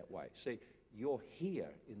grow that way. See, you're here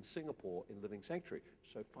in Singapore in Living Sanctuary,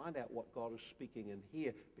 so find out what God is speaking in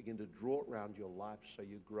here. Begin to draw it around your life so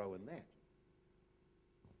you grow in that.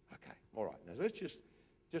 Okay, all right. Now let's just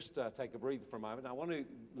take a breather for a moment. I want to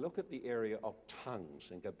look at the area of tongues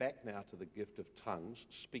and go back now to the gift of tongues,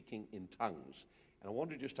 speaking in tongues. And I want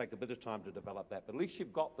to just take a bit of time to develop that, but at least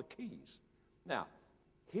you've got the keys. Now,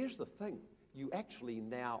 here's the thing. You actually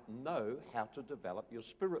now know how to develop your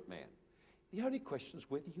spirit man. The only question is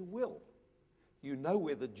whether you will. You know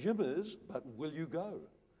where the gym is, but will you go?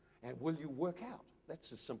 And will you work out?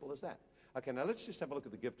 That's as simple as that. Okay, now let's just have a look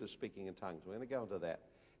at the gift of speaking in tongues. We're going to go into that.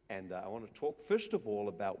 And I want to talk first of all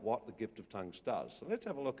about what the gift of tongues does. So let's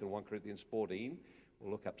have a look in 1 Corinthians 14.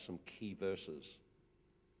 We'll look up some key verses.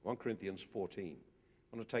 1 Corinthians 14.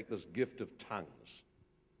 I want to take this gift of tongues.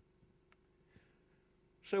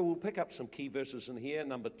 So we'll pick up some key verses in here.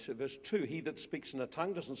 Number 2, verse 2. He that speaks in a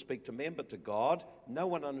tongue doesn't speak to men, but to God. No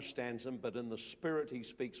one understands him, but in the Spirit he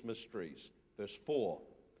speaks mysteries. Verse 4.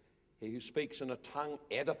 He who speaks in a tongue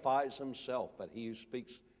edifies himself, but he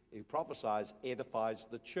who prophesies edifies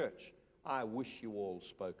the church. I wish you all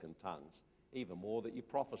spoke in tongues, even more that you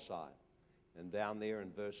prophesy. And down there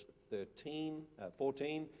in verse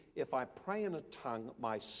 14, if I pray in a tongue,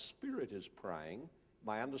 my spirit is praying,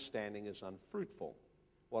 my understanding is unfruitful.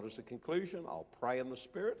 What is the conclusion? I'll pray in the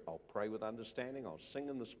Spirit, I'll pray with understanding, I'll sing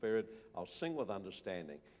in the Spirit, I'll sing with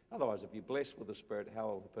understanding. Otherwise, if you're blessed with the Spirit, how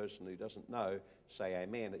will the person who doesn't know say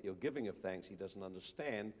amen at your giving of thanks? He doesn't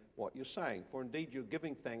understand what you're saying. For indeed, you're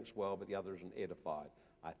giving thanks well, but the other isn't edified.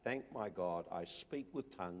 I thank my God, I speak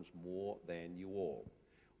with tongues more than you all.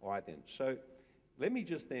 All right then, so let me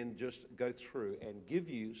just go through and give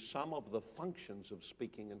you some of the functions of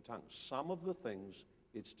speaking in tongues, some of the things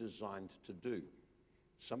it's designed to do.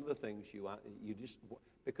 Some of the things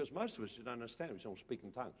because most of us don't understand it. We don't speak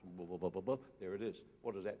in tongues. Blah, blah, blah, blah, blah. There it is.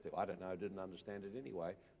 What does that do? I don't know. I didn't understand it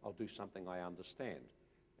anyway. I'll do something I understand.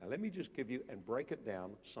 Now let me just give you and break it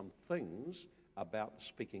down some things about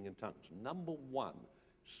speaking in tongues. Number 1,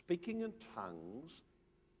 speaking in tongues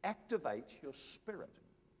activates your spirit.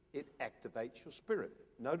 It activates your spirit.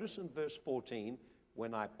 Notice in verse 14,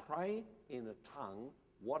 when I pray in a tongue,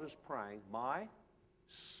 what is praying? My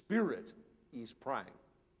spirit is praying.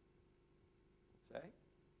 Okay?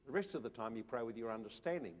 The rest of the time you pray with your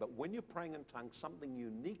understanding. But when you're praying in tongues, something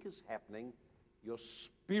unique is happening. Your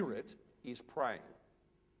spirit is praying.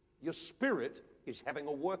 Your spirit is having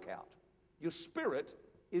a workout. Your spirit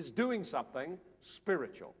is doing something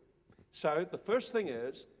spiritual. So the first thing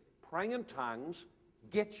is, praying in tongues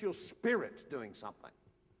gets your spirit doing something.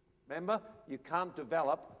 Remember, you can't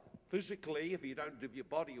develop physically if you don't give your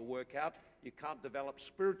body a workout. You can't develop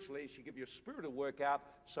spiritually as you give your spirit a workout.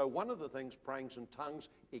 So one of the things praying in tongues,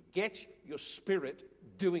 it gets your spirit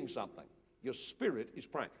doing something. Your spirit is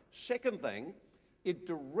praying. Second thing, it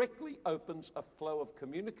directly opens a flow of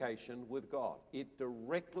communication with God. It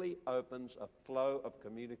directly opens a flow of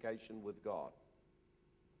communication with God.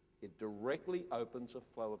 It directly opens a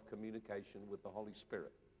flow of communication with the Holy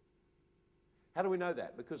Spirit. How do we know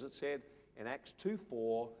that? Because it said in Acts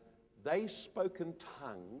 2:4, they spoke in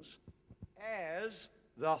tongues as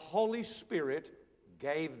the Holy Spirit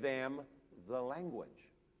gave them the language.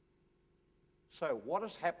 So what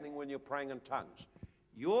is happening when you're praying in tongues?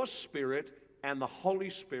 Your spirit and the Holy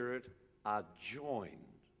Spirit are joined.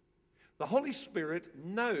 The Holy Spirit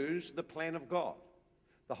knows the plan of God.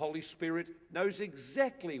 The Holy Spirit knows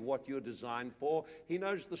exactly what you're designed for. He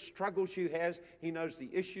knows the struggles you have. He knows the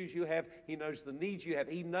issues you have. He knows the needs you have.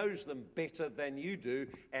 He knows them better than you do.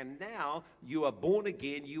 And now you are born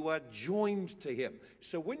again. You are joined to Him.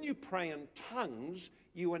 So when you pray in tongues,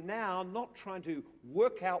 you are now not trying to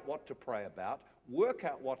work out what to pray about, work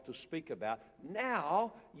out what to speak about.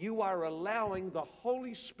 Now you are allowing the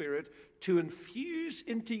Holy Spirit to infuse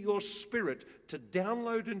into your spirit, to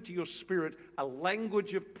download into your spirit a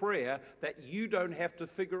language of prayer that you don't have to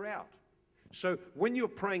figure out. So when you're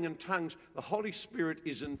praying in tongues, the Holy Spirit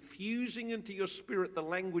is infusing into your spirit the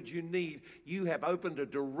language you need. You have opened a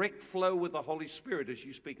direct flow with the Holy Spirit as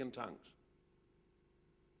you speak in tongues.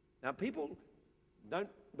 Now people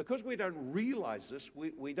Because we don't realize this,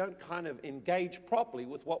 we don't kind of engage properly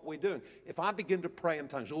with what we're doing. If I begin to pray in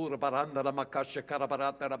tongues, I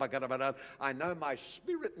know my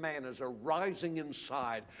spirit man is arising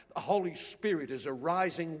inside. The Holy Spirit is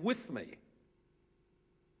arising with me.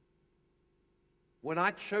 When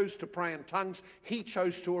I chose to pray in tongues, He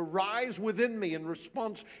chose to arise within me in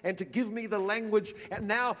response and to give me the language. And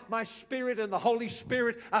now my spirit and the Holy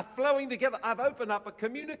Spirit are flowing together. I've opened up a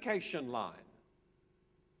communication line.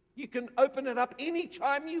 You can open it up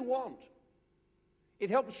anytime you want.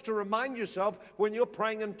 It helps to remind yourself when you're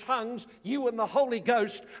praying in tongues, you and the Holy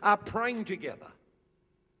Ghost are praying together.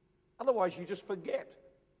 Otherwise, you just forget.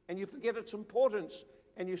 And you forget its importance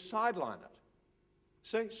and you sideline it.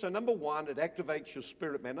 See? So number one, it activates your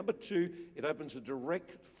spirit man. Number two, it opens a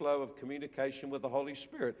direct flow of communication with the Holy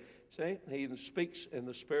Spirit. See? He then speaks in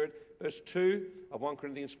the Spirit. Verse 2 of 1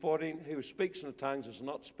 Corinthians 14, he who speaks in the tongues does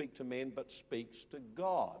not speak to men, but speaks to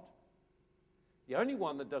God. The only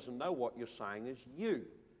one that doesn't know what you're saying is you.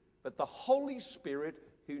 But the Holy Spirit,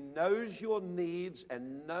 who knows your needs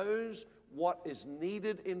and knows what is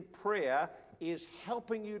needed in prayer, is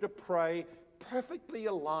helping you to pray perfectly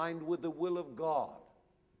aligned with the will of God.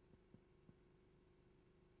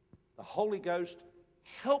 The Holy Ghost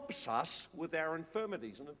helps us with our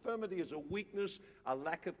infirmities. An infirmity is a weakness, a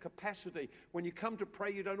lack of capacity. When you come to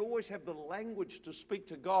pray, you don't always have the language to speak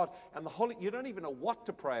to God, and you don't even know what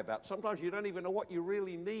to pray about. Sometimes you don't even know what you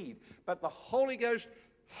really need. But the Holy Ghost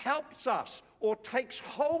helps us or takes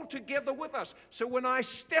hold together with us. So when I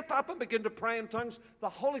step up and begin to pray in tongues, the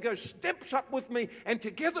Holy Ghost steps up with me, and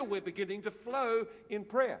together we're beginning to flow in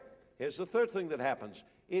prayer. Here's the third thing that happens.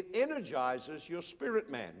 It energizes your spirit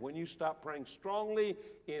man. When you start praying strongly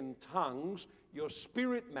in tongues, your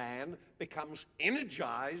spirit man becomes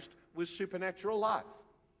energized with supernatural life.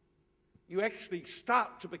 You actually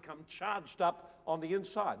start to become charged up on the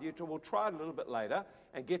inside. We'll try it a little bit later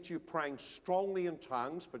and get you praying strongly in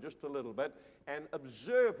tongues for just a little bit and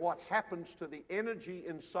observe what happens to the energy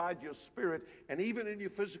inside your spirit and even in your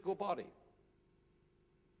physical body.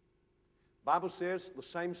 The Bible says the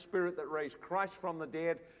same Spirit that raised Christ from the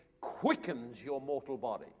dead quickens your mortal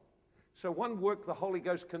body. So one work the Holy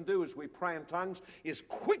Ghost can do as we pray in tongues is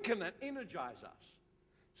quicken and energize us.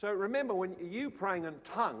 So remember, when you praying in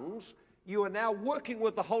tongues, you are now working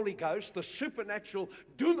with the Holy Ghost, the supernatural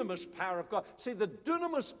dunamis power of God. See, the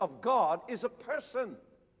dunamis of God is a person.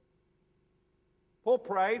 Paul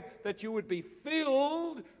prayed that you would be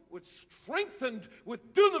filled with, strengthened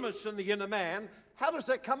with dunamis in the inner man. How does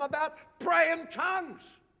that come about? Pray in tongues.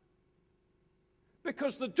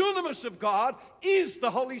 Because the dunamis of God is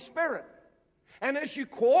the Holy Spirit. And as you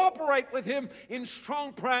cooperate with Him in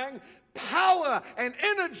strong praying, power and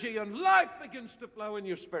energy and life begins to flow in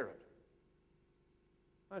your spirit.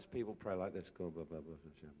 Most people pray like this.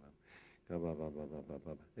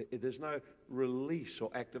 There's no release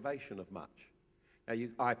or activation of much. Now,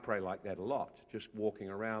 I pray like that a lot, just walking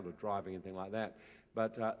around or driving, anything like that.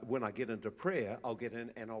 But when I get into prayer, I'll get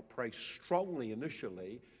in and I'll pray strongly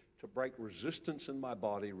initially to break resistance in my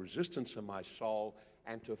body, resistance in my soul,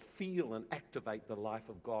 and to feel and activate the life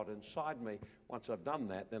of God inside me. Once I've done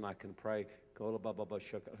that, then I can pray,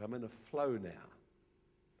 I'm in a flow now.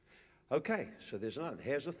 Okay, so there's another.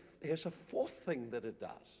 Here's a fourth thing that it does.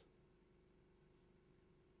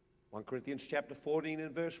 1 Corinthians chapter 14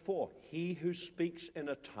 and verse 4. He who speaks in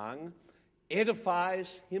a tongue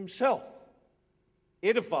edifies himself.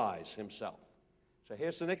 Edifies himself. So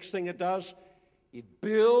here's the next thing it does. It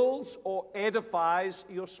builds or edifies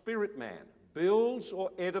your spirit man. Builds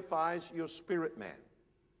or edifies your spirit man.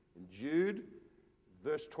 In Jude,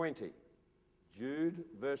 verse 20. Jude,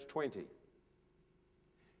 verse 20.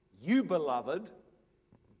 You, beloved,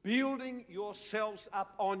 building yourselves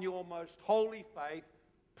up on your most holy faith,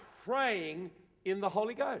 praying in the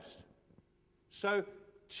Holy Ghost. So,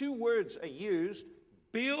 two words are used,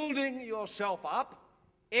 building yourself up,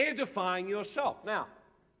 edifying yourself. Now,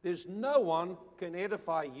 there's no one can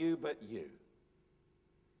edify you but you.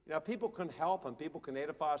 You know, people can help and people can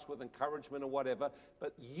edify us with encouragement or whatever,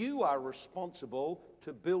 but you are responsible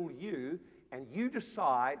to build you, and you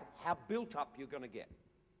decide how built up you're going to get.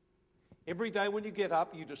 Every day when you get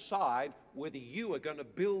up, you decide whether you are going to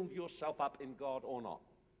build yourself up in God or not.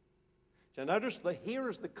 So notice that here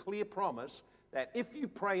is the clear promise that if you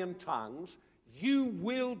pray in tongues, you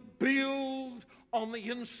will build on the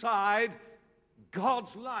inside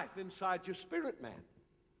God's life inside your spirit man.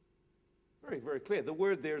 Very, very clear. The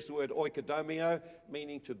word there is the word oikodomio,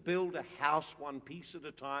 meaning to build a house one piece at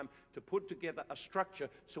a time, to put together a structure.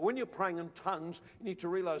 So when you're praying in tongues, you need to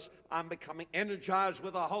realize I'm becoming energized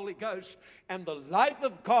with the Holy Ghost, and the life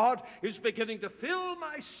of God is beginning to fill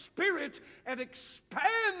my spirit and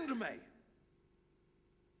expand me.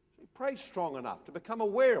 So you pray strong enough to become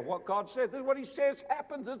aware of what God said. This is what He says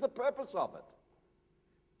happens, is the purpose of it.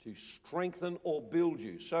 To strengthen or build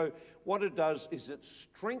you. So what it does is it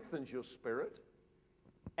strengthens your spirit,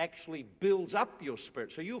 actually builds up your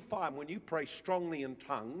spirit. So you'll find when you pray strongly in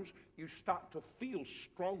tongues, you start to feel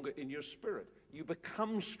stronger in your spirit. You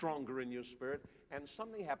become stronger in your spirit, and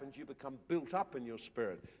something happens, you become built up in your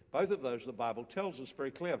spirit. Both of those the Bible tells us very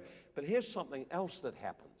clear. But here's something else that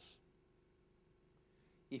happens.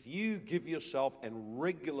 If you give yourself and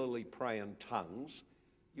regularly pray in tongues,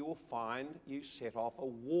 you will find you set off a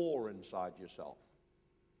war inside yourself.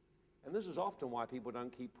 And this is often why people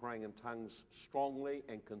don't keep praying in tongues strongly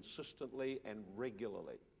and consistently and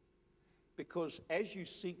regularly. Because as you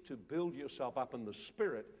seek to build yourself up in the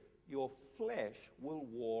spirit, your flesh will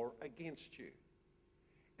war against you.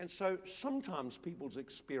 And so sometimes people's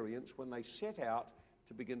experience when they set out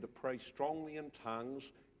to begin to pray strongly in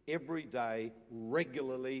tongues every day,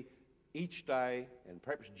 regularly, each day, and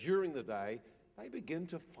perhaps during the day, they begin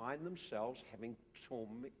to find themselves having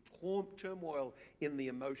turmoil in the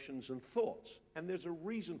emotions and thoughts. And there's a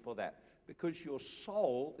reason for that, because your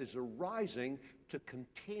soul is arising to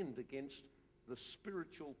contend against the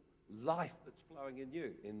spiritual life that's flowing in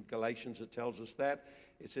you. In Galatians, it tells us that.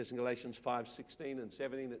 It says in Galatians 5:16 and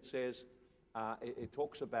 17, it says, it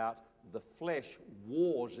talks about the flesh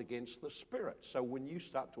wars against the spirit. So when you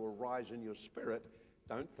start to arise in your spirit,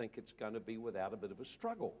 don't think it's going to be without a bit of a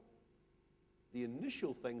struggle. The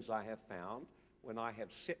initial things I have found when I have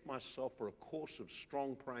set myself for a course of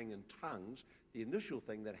strong praying in tongues, the initial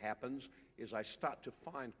thing that happens is I start to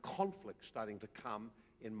find conflict starting to come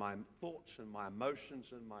in my thoughts and my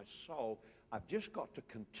emotions and my soul. I've just got to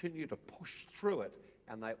continue to push through it,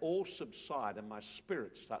 and they all subside, and my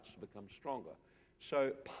spirit starts to become stronger.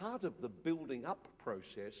 So part of the building up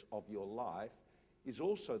process of your life is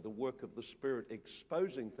also the work of the Spirit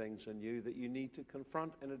exposing things in you that you need to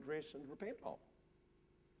confront and address and repent of.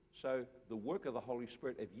 So the work of the Holy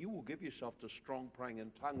Spirit, if you will give yourself to strong praying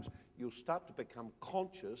in tongues, you'll start to become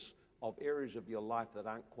conscious of areas of your life that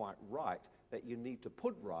aren't quite right, that you need to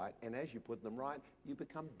put right, and as you put them right, you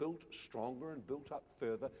become built stronger and built up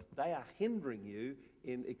further. They are hindering you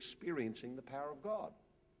in experiencing the power of God.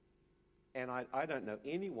 And I don't know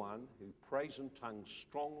anyone who prays in tongues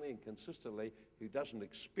strongly and consistently who doesn't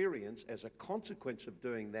experience, as a consequence of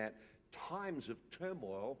doing that, times of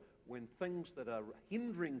turmoil when things that are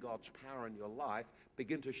hindering God's power in your life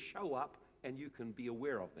begin to show up and you can be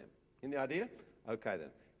aware of them. Any idea? Okay then.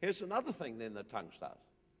 Here's another thing then the tongue does.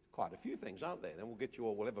 Quite a few things, aren't there? Then we'll get you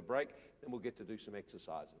all, we'll have a break, then we'll get to do some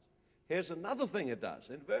exercises. Here's another thing it does.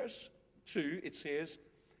 In verse 2 it says,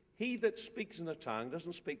 he that speaks in a tongue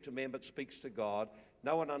doesn't speak to men but speaks to God.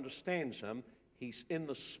 No one understands him. He's in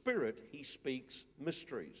the Spirit. He speaks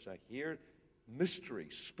mysteries. So here,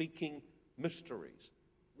 mysteries, speaking mysteries.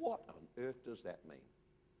 What on earth does that mean?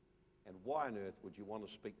 And why on earth would you want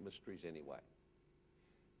to speak mysteries anyway?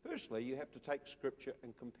 Firstly, you have to take Scripture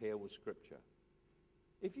and compare with Scripture.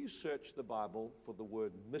 If you search the Bible for the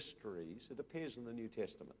word mysteries, it appears in the New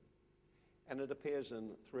Testament. And it appears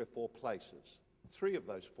in 3 or 4 places. 3 of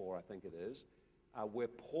those 4, I think it is, where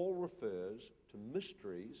Paul refers to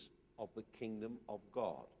mysteries of the kingdom of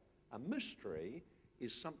God. A mystery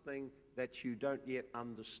is something that you don't yet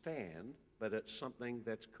understand, but it's something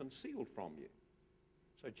that's concealed from you.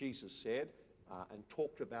 So Jesus said and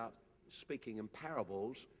talked about speaking in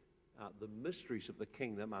parables, the mysteries of the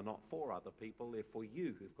kingdom are not for other people, they're for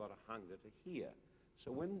you who've got a hunger to hear.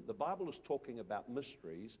 So when the Bible is talking about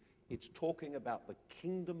mysteries, it's talking about the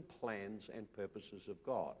kingdom plans and purposes of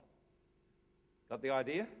God. Got the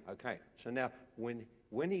idea? Okay. So now,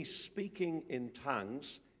 when he's speaking in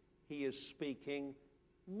tongues, he is speaking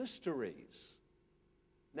mysteries.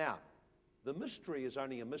 Now, the mystery is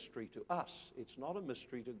only a mystery to us. It's not a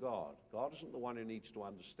mystery to God. God isn't the one who needs to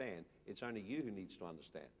understand. It's only you who needs to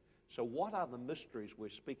understand. So what are the mysteries we're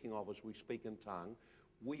speaking of as we speak in tongue?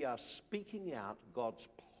 We are speaking out God's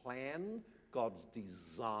plan, God's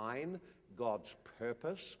design, God's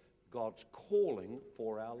purpose, God's calling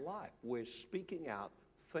for our life. We're speaking out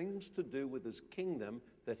things to do with his kingdom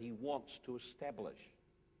that he wants to establish.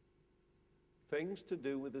 Things to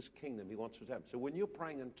do with his kingdom he wants to establish. So when you're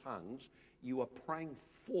praying in tongues, you are praying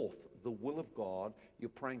forth the will of God. You're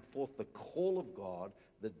praying forth the call of God,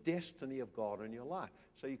 the destiny of God in your life.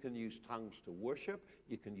 So you can use tongues to worship,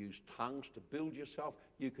 you can use tongues to build yourself,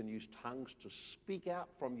 you can use tongues to speak out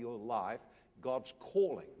from your life God's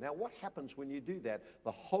calling. Now, what happens when you do that?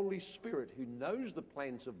 The Holy Spirit, who knows the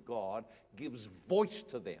plans of God, gives voice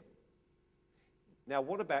to them. Now,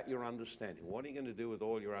 what about your understanding? What are you going to do with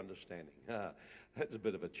all your understanding? That's a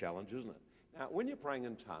bit of a challenge, isn't it? Now, when you're praying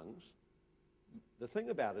in tongues, the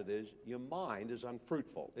thing about it is your mind is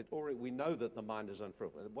unfruitful. We know that the mind is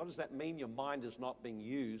unfruitful. What does that mean? Your mind is not being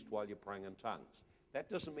used while you're praying in tongues.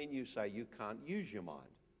 That doesn't mean you say you can't use your mind.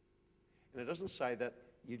 And it doesn't say that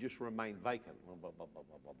you just remain vacant. Blah, blah, blah, blah,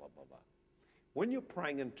 blah, blah, blah. When you're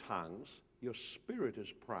praying in tongues, your spirit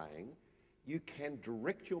is praying. You can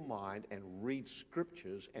direct your mind and read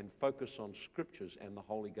scriptures and focus on scriptures, and the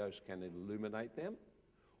Holy Ghost can illuminate them.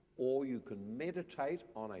 Or you can meditate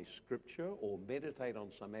on a scripture or meditate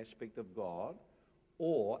on some aspect of God.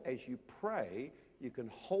 Or as you pray, you can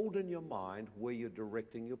hold in your mind where you're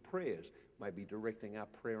directing your prayers. Maybe directing our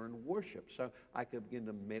prayer and worship. So I can begin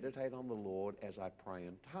to meditate on the Lord as I pray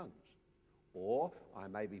in tongues. Or I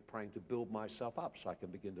may be praying to build myself up, so I can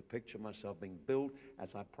begin to picture myself being built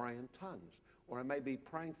as I pray in tongues. Or I may be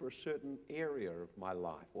praying for a certain area of my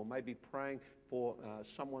life, or maybe praying for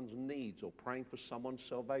someone's needs, or praying for someone's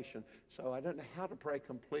salvation. So I don't know how to pray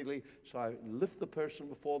completely, so I lift the person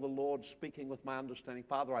before the Lord, speaking with my understanding.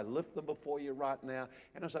 Father, I lift them before you right now,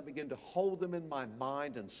 and as I begin to hold them in my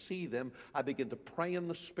mind and see them, I begin to pray in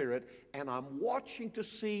the Spirit, and I'm watching to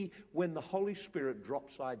see when the Holy Spirit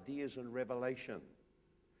drops ideas and revelation.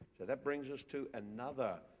 So that brings us to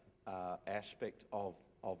another aspect of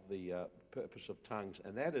the purpose of tongues,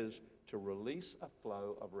 and that is to release a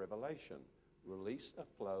flow of revelation. Release a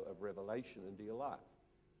flow of revelation into your life.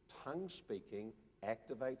 Tongue speaking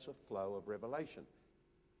activates a flow of revelation.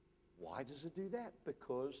 Why does it do that?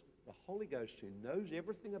 Because the Holy Ghost, who knows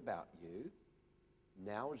everything about you,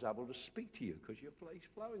 now is able to speak to you because He's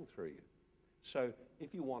flowing through you. So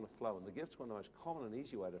if you want to flow in the gifts, one of the most common and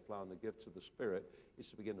easy way to flow in the gifts of the Spirit is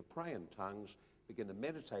to begin to pray in tongues, begin to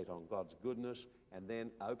meditate on God's goodness, and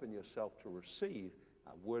then open yourself to receive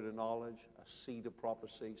a word of knowledge, a seed of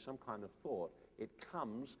prophecy, some kind of thought. It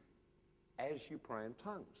comes as you pray in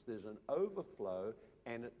tongues. There's an overflow,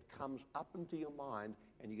 and it comes up into your mind,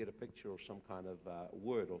 and you get a picture of some kind of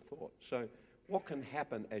word or thought. So what can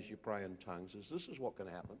happen as you pray in tongues is this is what can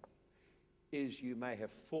happen, is you may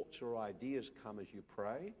have thoughts or ideas come as you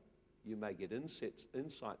pray. You may get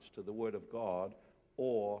insights to the Word of God,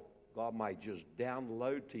 or God may just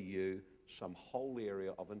download to you some whole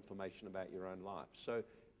area of information about your own life. So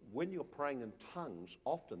when you're praying in tongues,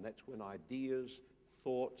 often that's when ideas,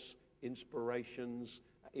 thoughts, inspirations,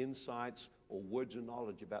 insights, or words of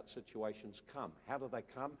knowledge about situations come. How do they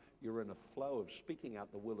come? You're in a flow of speaking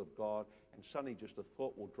out the will of God, and suddenly just a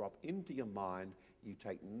thought will drop into your mind. You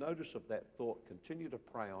take notice of that thought, continue to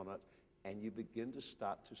pray on it, and you begin to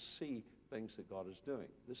start to see things that God is doing.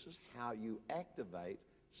 This is how you activate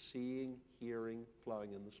seeing, hearing,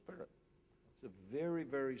 flowing in the Spirit. It's a very,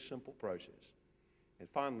 very simple process. And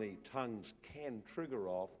finally, tongues can trigger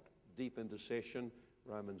off deep intercession.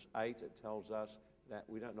 Romans 8, it tells us that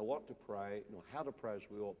we don't know what to pray, nor how to pray as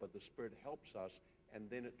we ought, but the Spirit helps us. And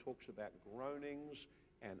then it talks about groanings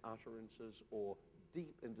and utterances or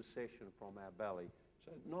deep intercession from our belly.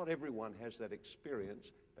 So not everyone has that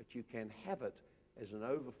experience, but you can have it as an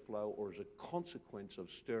overflow or as a consequence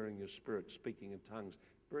of stirring your spirit, speaking in tongues,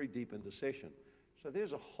 very deep intercession. So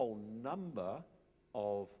there's a whole number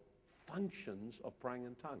of functions of praying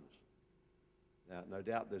in tongues. Now, no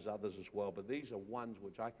doubt there's others as well, but these are ones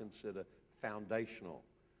which I consider foundational.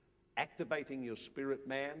 Activating your spirit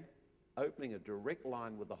man, opening a direct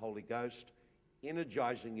line with the Holy Ghost,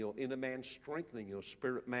 energizing your inner man, strengthening your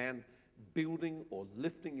spirit man, building or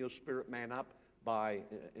lifting your spirit man up by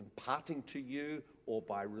imparting to you or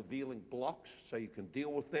by revealing blocks so you can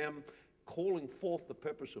deal with them, calling forth the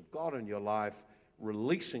purpose of God in your life,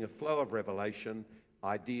 releasing a flow of revelation,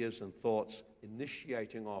 ideas and thoughts,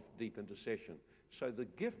 initiating off deep intercession. So the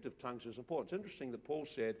gift of tongues is important. It's interesting that Paul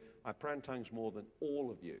said, I pray in tongues more than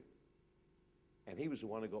all of you. And he was the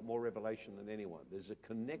one who got more revelation than anyone. There's a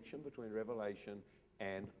connection between revelation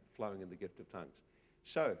and flowing in the gift of tongues.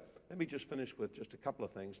 So let me just finish with just a couple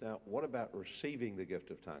of things. Now, what about receiving the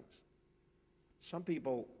gift of tongues? Some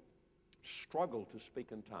people struggle to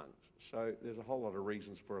speak in tongues. So there's a whole lot of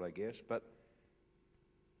reasons for it, I guess. But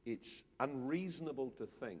it's unreasonable to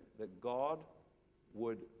think that God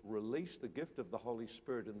would release the gift of the Holy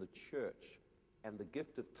Spirit in the church and the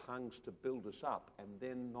gift of tongues to build us up and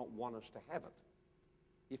then not want us to have it.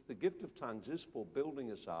 If the gift of tongues is for building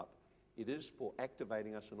us up, it is for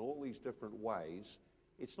activating us in all these different ways,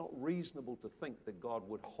 It's not reasonable to think that God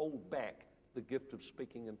would hold back the gift of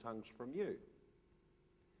speaking in tongues from you.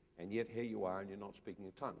 And yet here you are and you're not speaking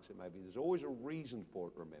in tongues. There's always a reason for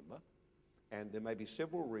it, remember. And there may be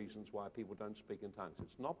several reasons why people don't speak in tongues.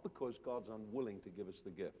 It's not because God's unwilling to give us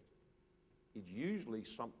the gift. It's usually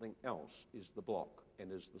something else is the block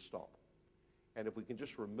and is the stop. And if we can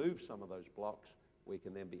just remove some of those blocks, we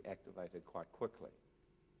can then be activated quite quickly.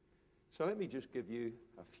 So let me just give you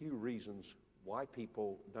a few reasons why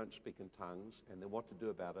people don't speak in tongues, and then what to do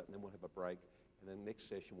about it, and then we'll have a break, and then next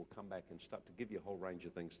session we'll come back and start to give you a whole range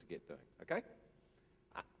of things to get doing, okay?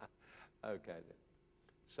 Okay then.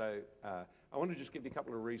 So I want to just give you a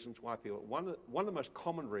couple of reasons why people, one of the most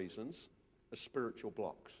common reasons is spiritual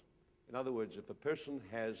blocks. In other words, if a person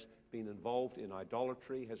has been involved in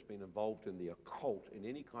idolatry, has been involved in the occult in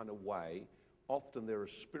any kind of way, often there are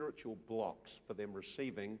spiritual blocks for them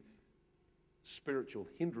receiving spiritual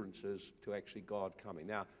hindrances to actually God coming.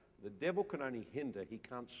 Now, the devil can only hinder, he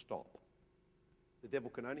can't stop. The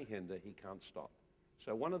devil can only hinder, he can't stop.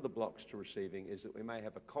 So one of the blocks to receiving is that we may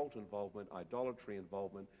have occult involvement, idolatry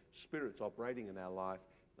involvement, spirits operating in our life.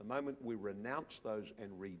 The moment we renounce those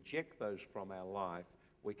and reject those from our life,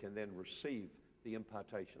 we can then receive the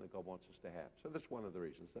impartation that God wants us to have. So that's one of the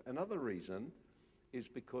reasons. Another reason is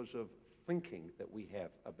because of thinking that we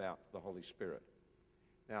have about the Holy Spirit.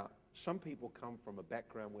 Now, some people come from a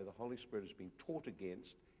background where the Holy Spirit has been taught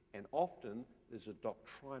against, and often there's a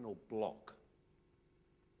doctrinal block.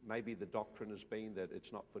 Maybe the doctrine has been that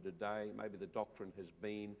it's not for today. Maybe the doctrine has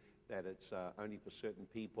been that it's only for certain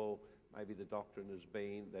people. Maybe the doctrine has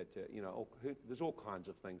been that, there's all kinds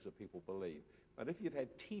of things that people believe. But if you've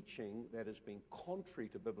had teaching that has been contrary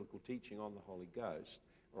to biblical teaching on the Holy Ghost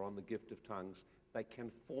or on the gift of tongues, they can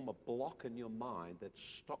form a block in your mind that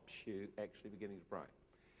stops you actually beginning to pray.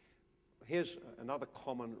 Here's another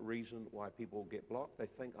common reason why people get blocked. They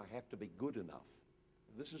think, I have to be good enough.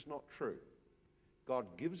 This is not true. God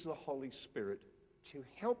gives the Holy Spirit to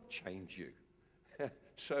help change you.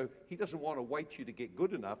 So he doesn't want to wait you to get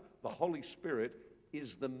good enough. The Holy Spirit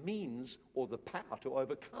is the means or the power to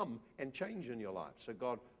overcome and change in your life. So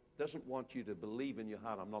God doesn't want you to believe in your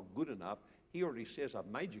heart, I'm not good enough. He already says, I've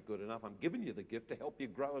made you good enough. I'm giving you the gift to help you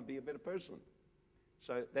grow and be a better person.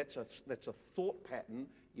 So that's a thought pattern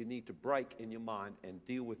you need to break in your mind and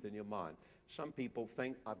deal with in your mind. Some people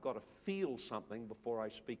think, I've got to feel something before I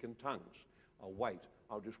speak in tongues.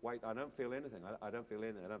 I'll just wait. I don't feel anything. I don't feel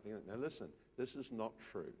anything. I don't feel anything. Now listen, this is not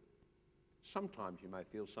true. Sometimes you may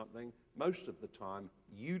feel something. Most of the time,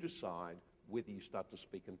 you decide whether you start to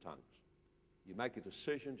speak in tongues. You make a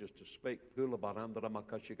decision just to speak. You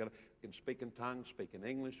can speak in tongues, speak in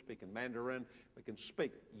English, speak in Mandarin. We can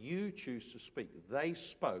speak. You choose to speak. They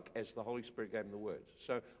spoke as the Holy Spirit gave them the words.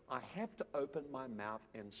 So I have to open my mouth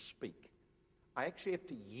and speak. I actually have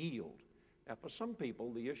to yield. Now, for some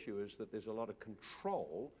people, the issue is that there's a lot of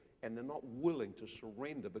control and they're not willing to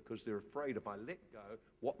surrender because they're afraid if I let go,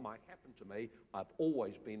 what might happen to me? I've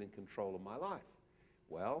always been in control of my life.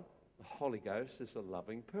 Well, the Holy Ghost is a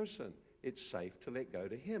loving person. It's safe to let go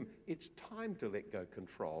to him. It's time to let go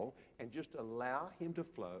control and just allow him to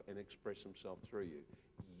flow and express himself through you.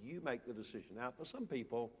 You make the decision. Now, for some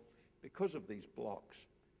people, because of these blocks,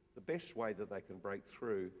 the best way that they can break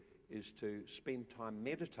through is to spend time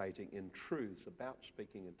meditating in truths about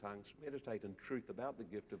speaking in tongues, meditate in truth about the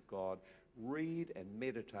gift of God, read and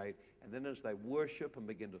meditate, and then as they worship and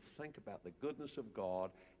begin to think about the goodness of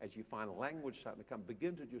God, as you find language starting to come,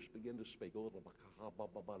 begin to speak.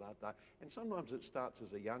 And sometimes it starts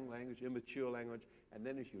as a young language, immature language, and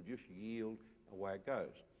then as you just yield, away it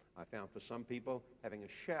goes. I found for some people, having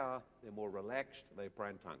a shower, they're more relaxed, they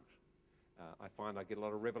pray in tongues. I find I get a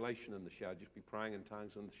lot of revelation in the shower. Just be praying in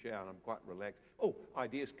tongues in the shower, and I'm quite relaxed. Oh,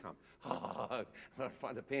 ideas come. I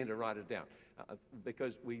find a pen to write it down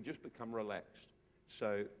because we just become relaxed.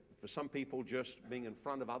 So for some people, just being in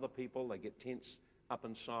front of other people, they get tense up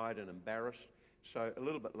inside and embarrassed. So a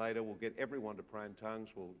little bit later, we'll get everyone to pray in tongues.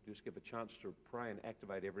 We'll just give a chance to pray and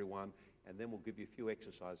activate everyone, and then we'll give you a few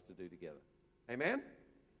exercises to do together. Amen?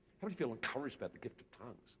 How many feel encouraged about the gift of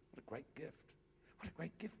tongues? What a great gift. What a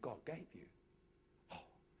great gift God gave you. Oh,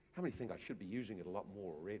 how many think I should be using it a lot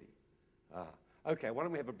more already? Okay, why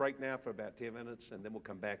don't we have a break now for about 10 minutes, and then we'll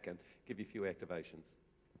come back and give you a few activations.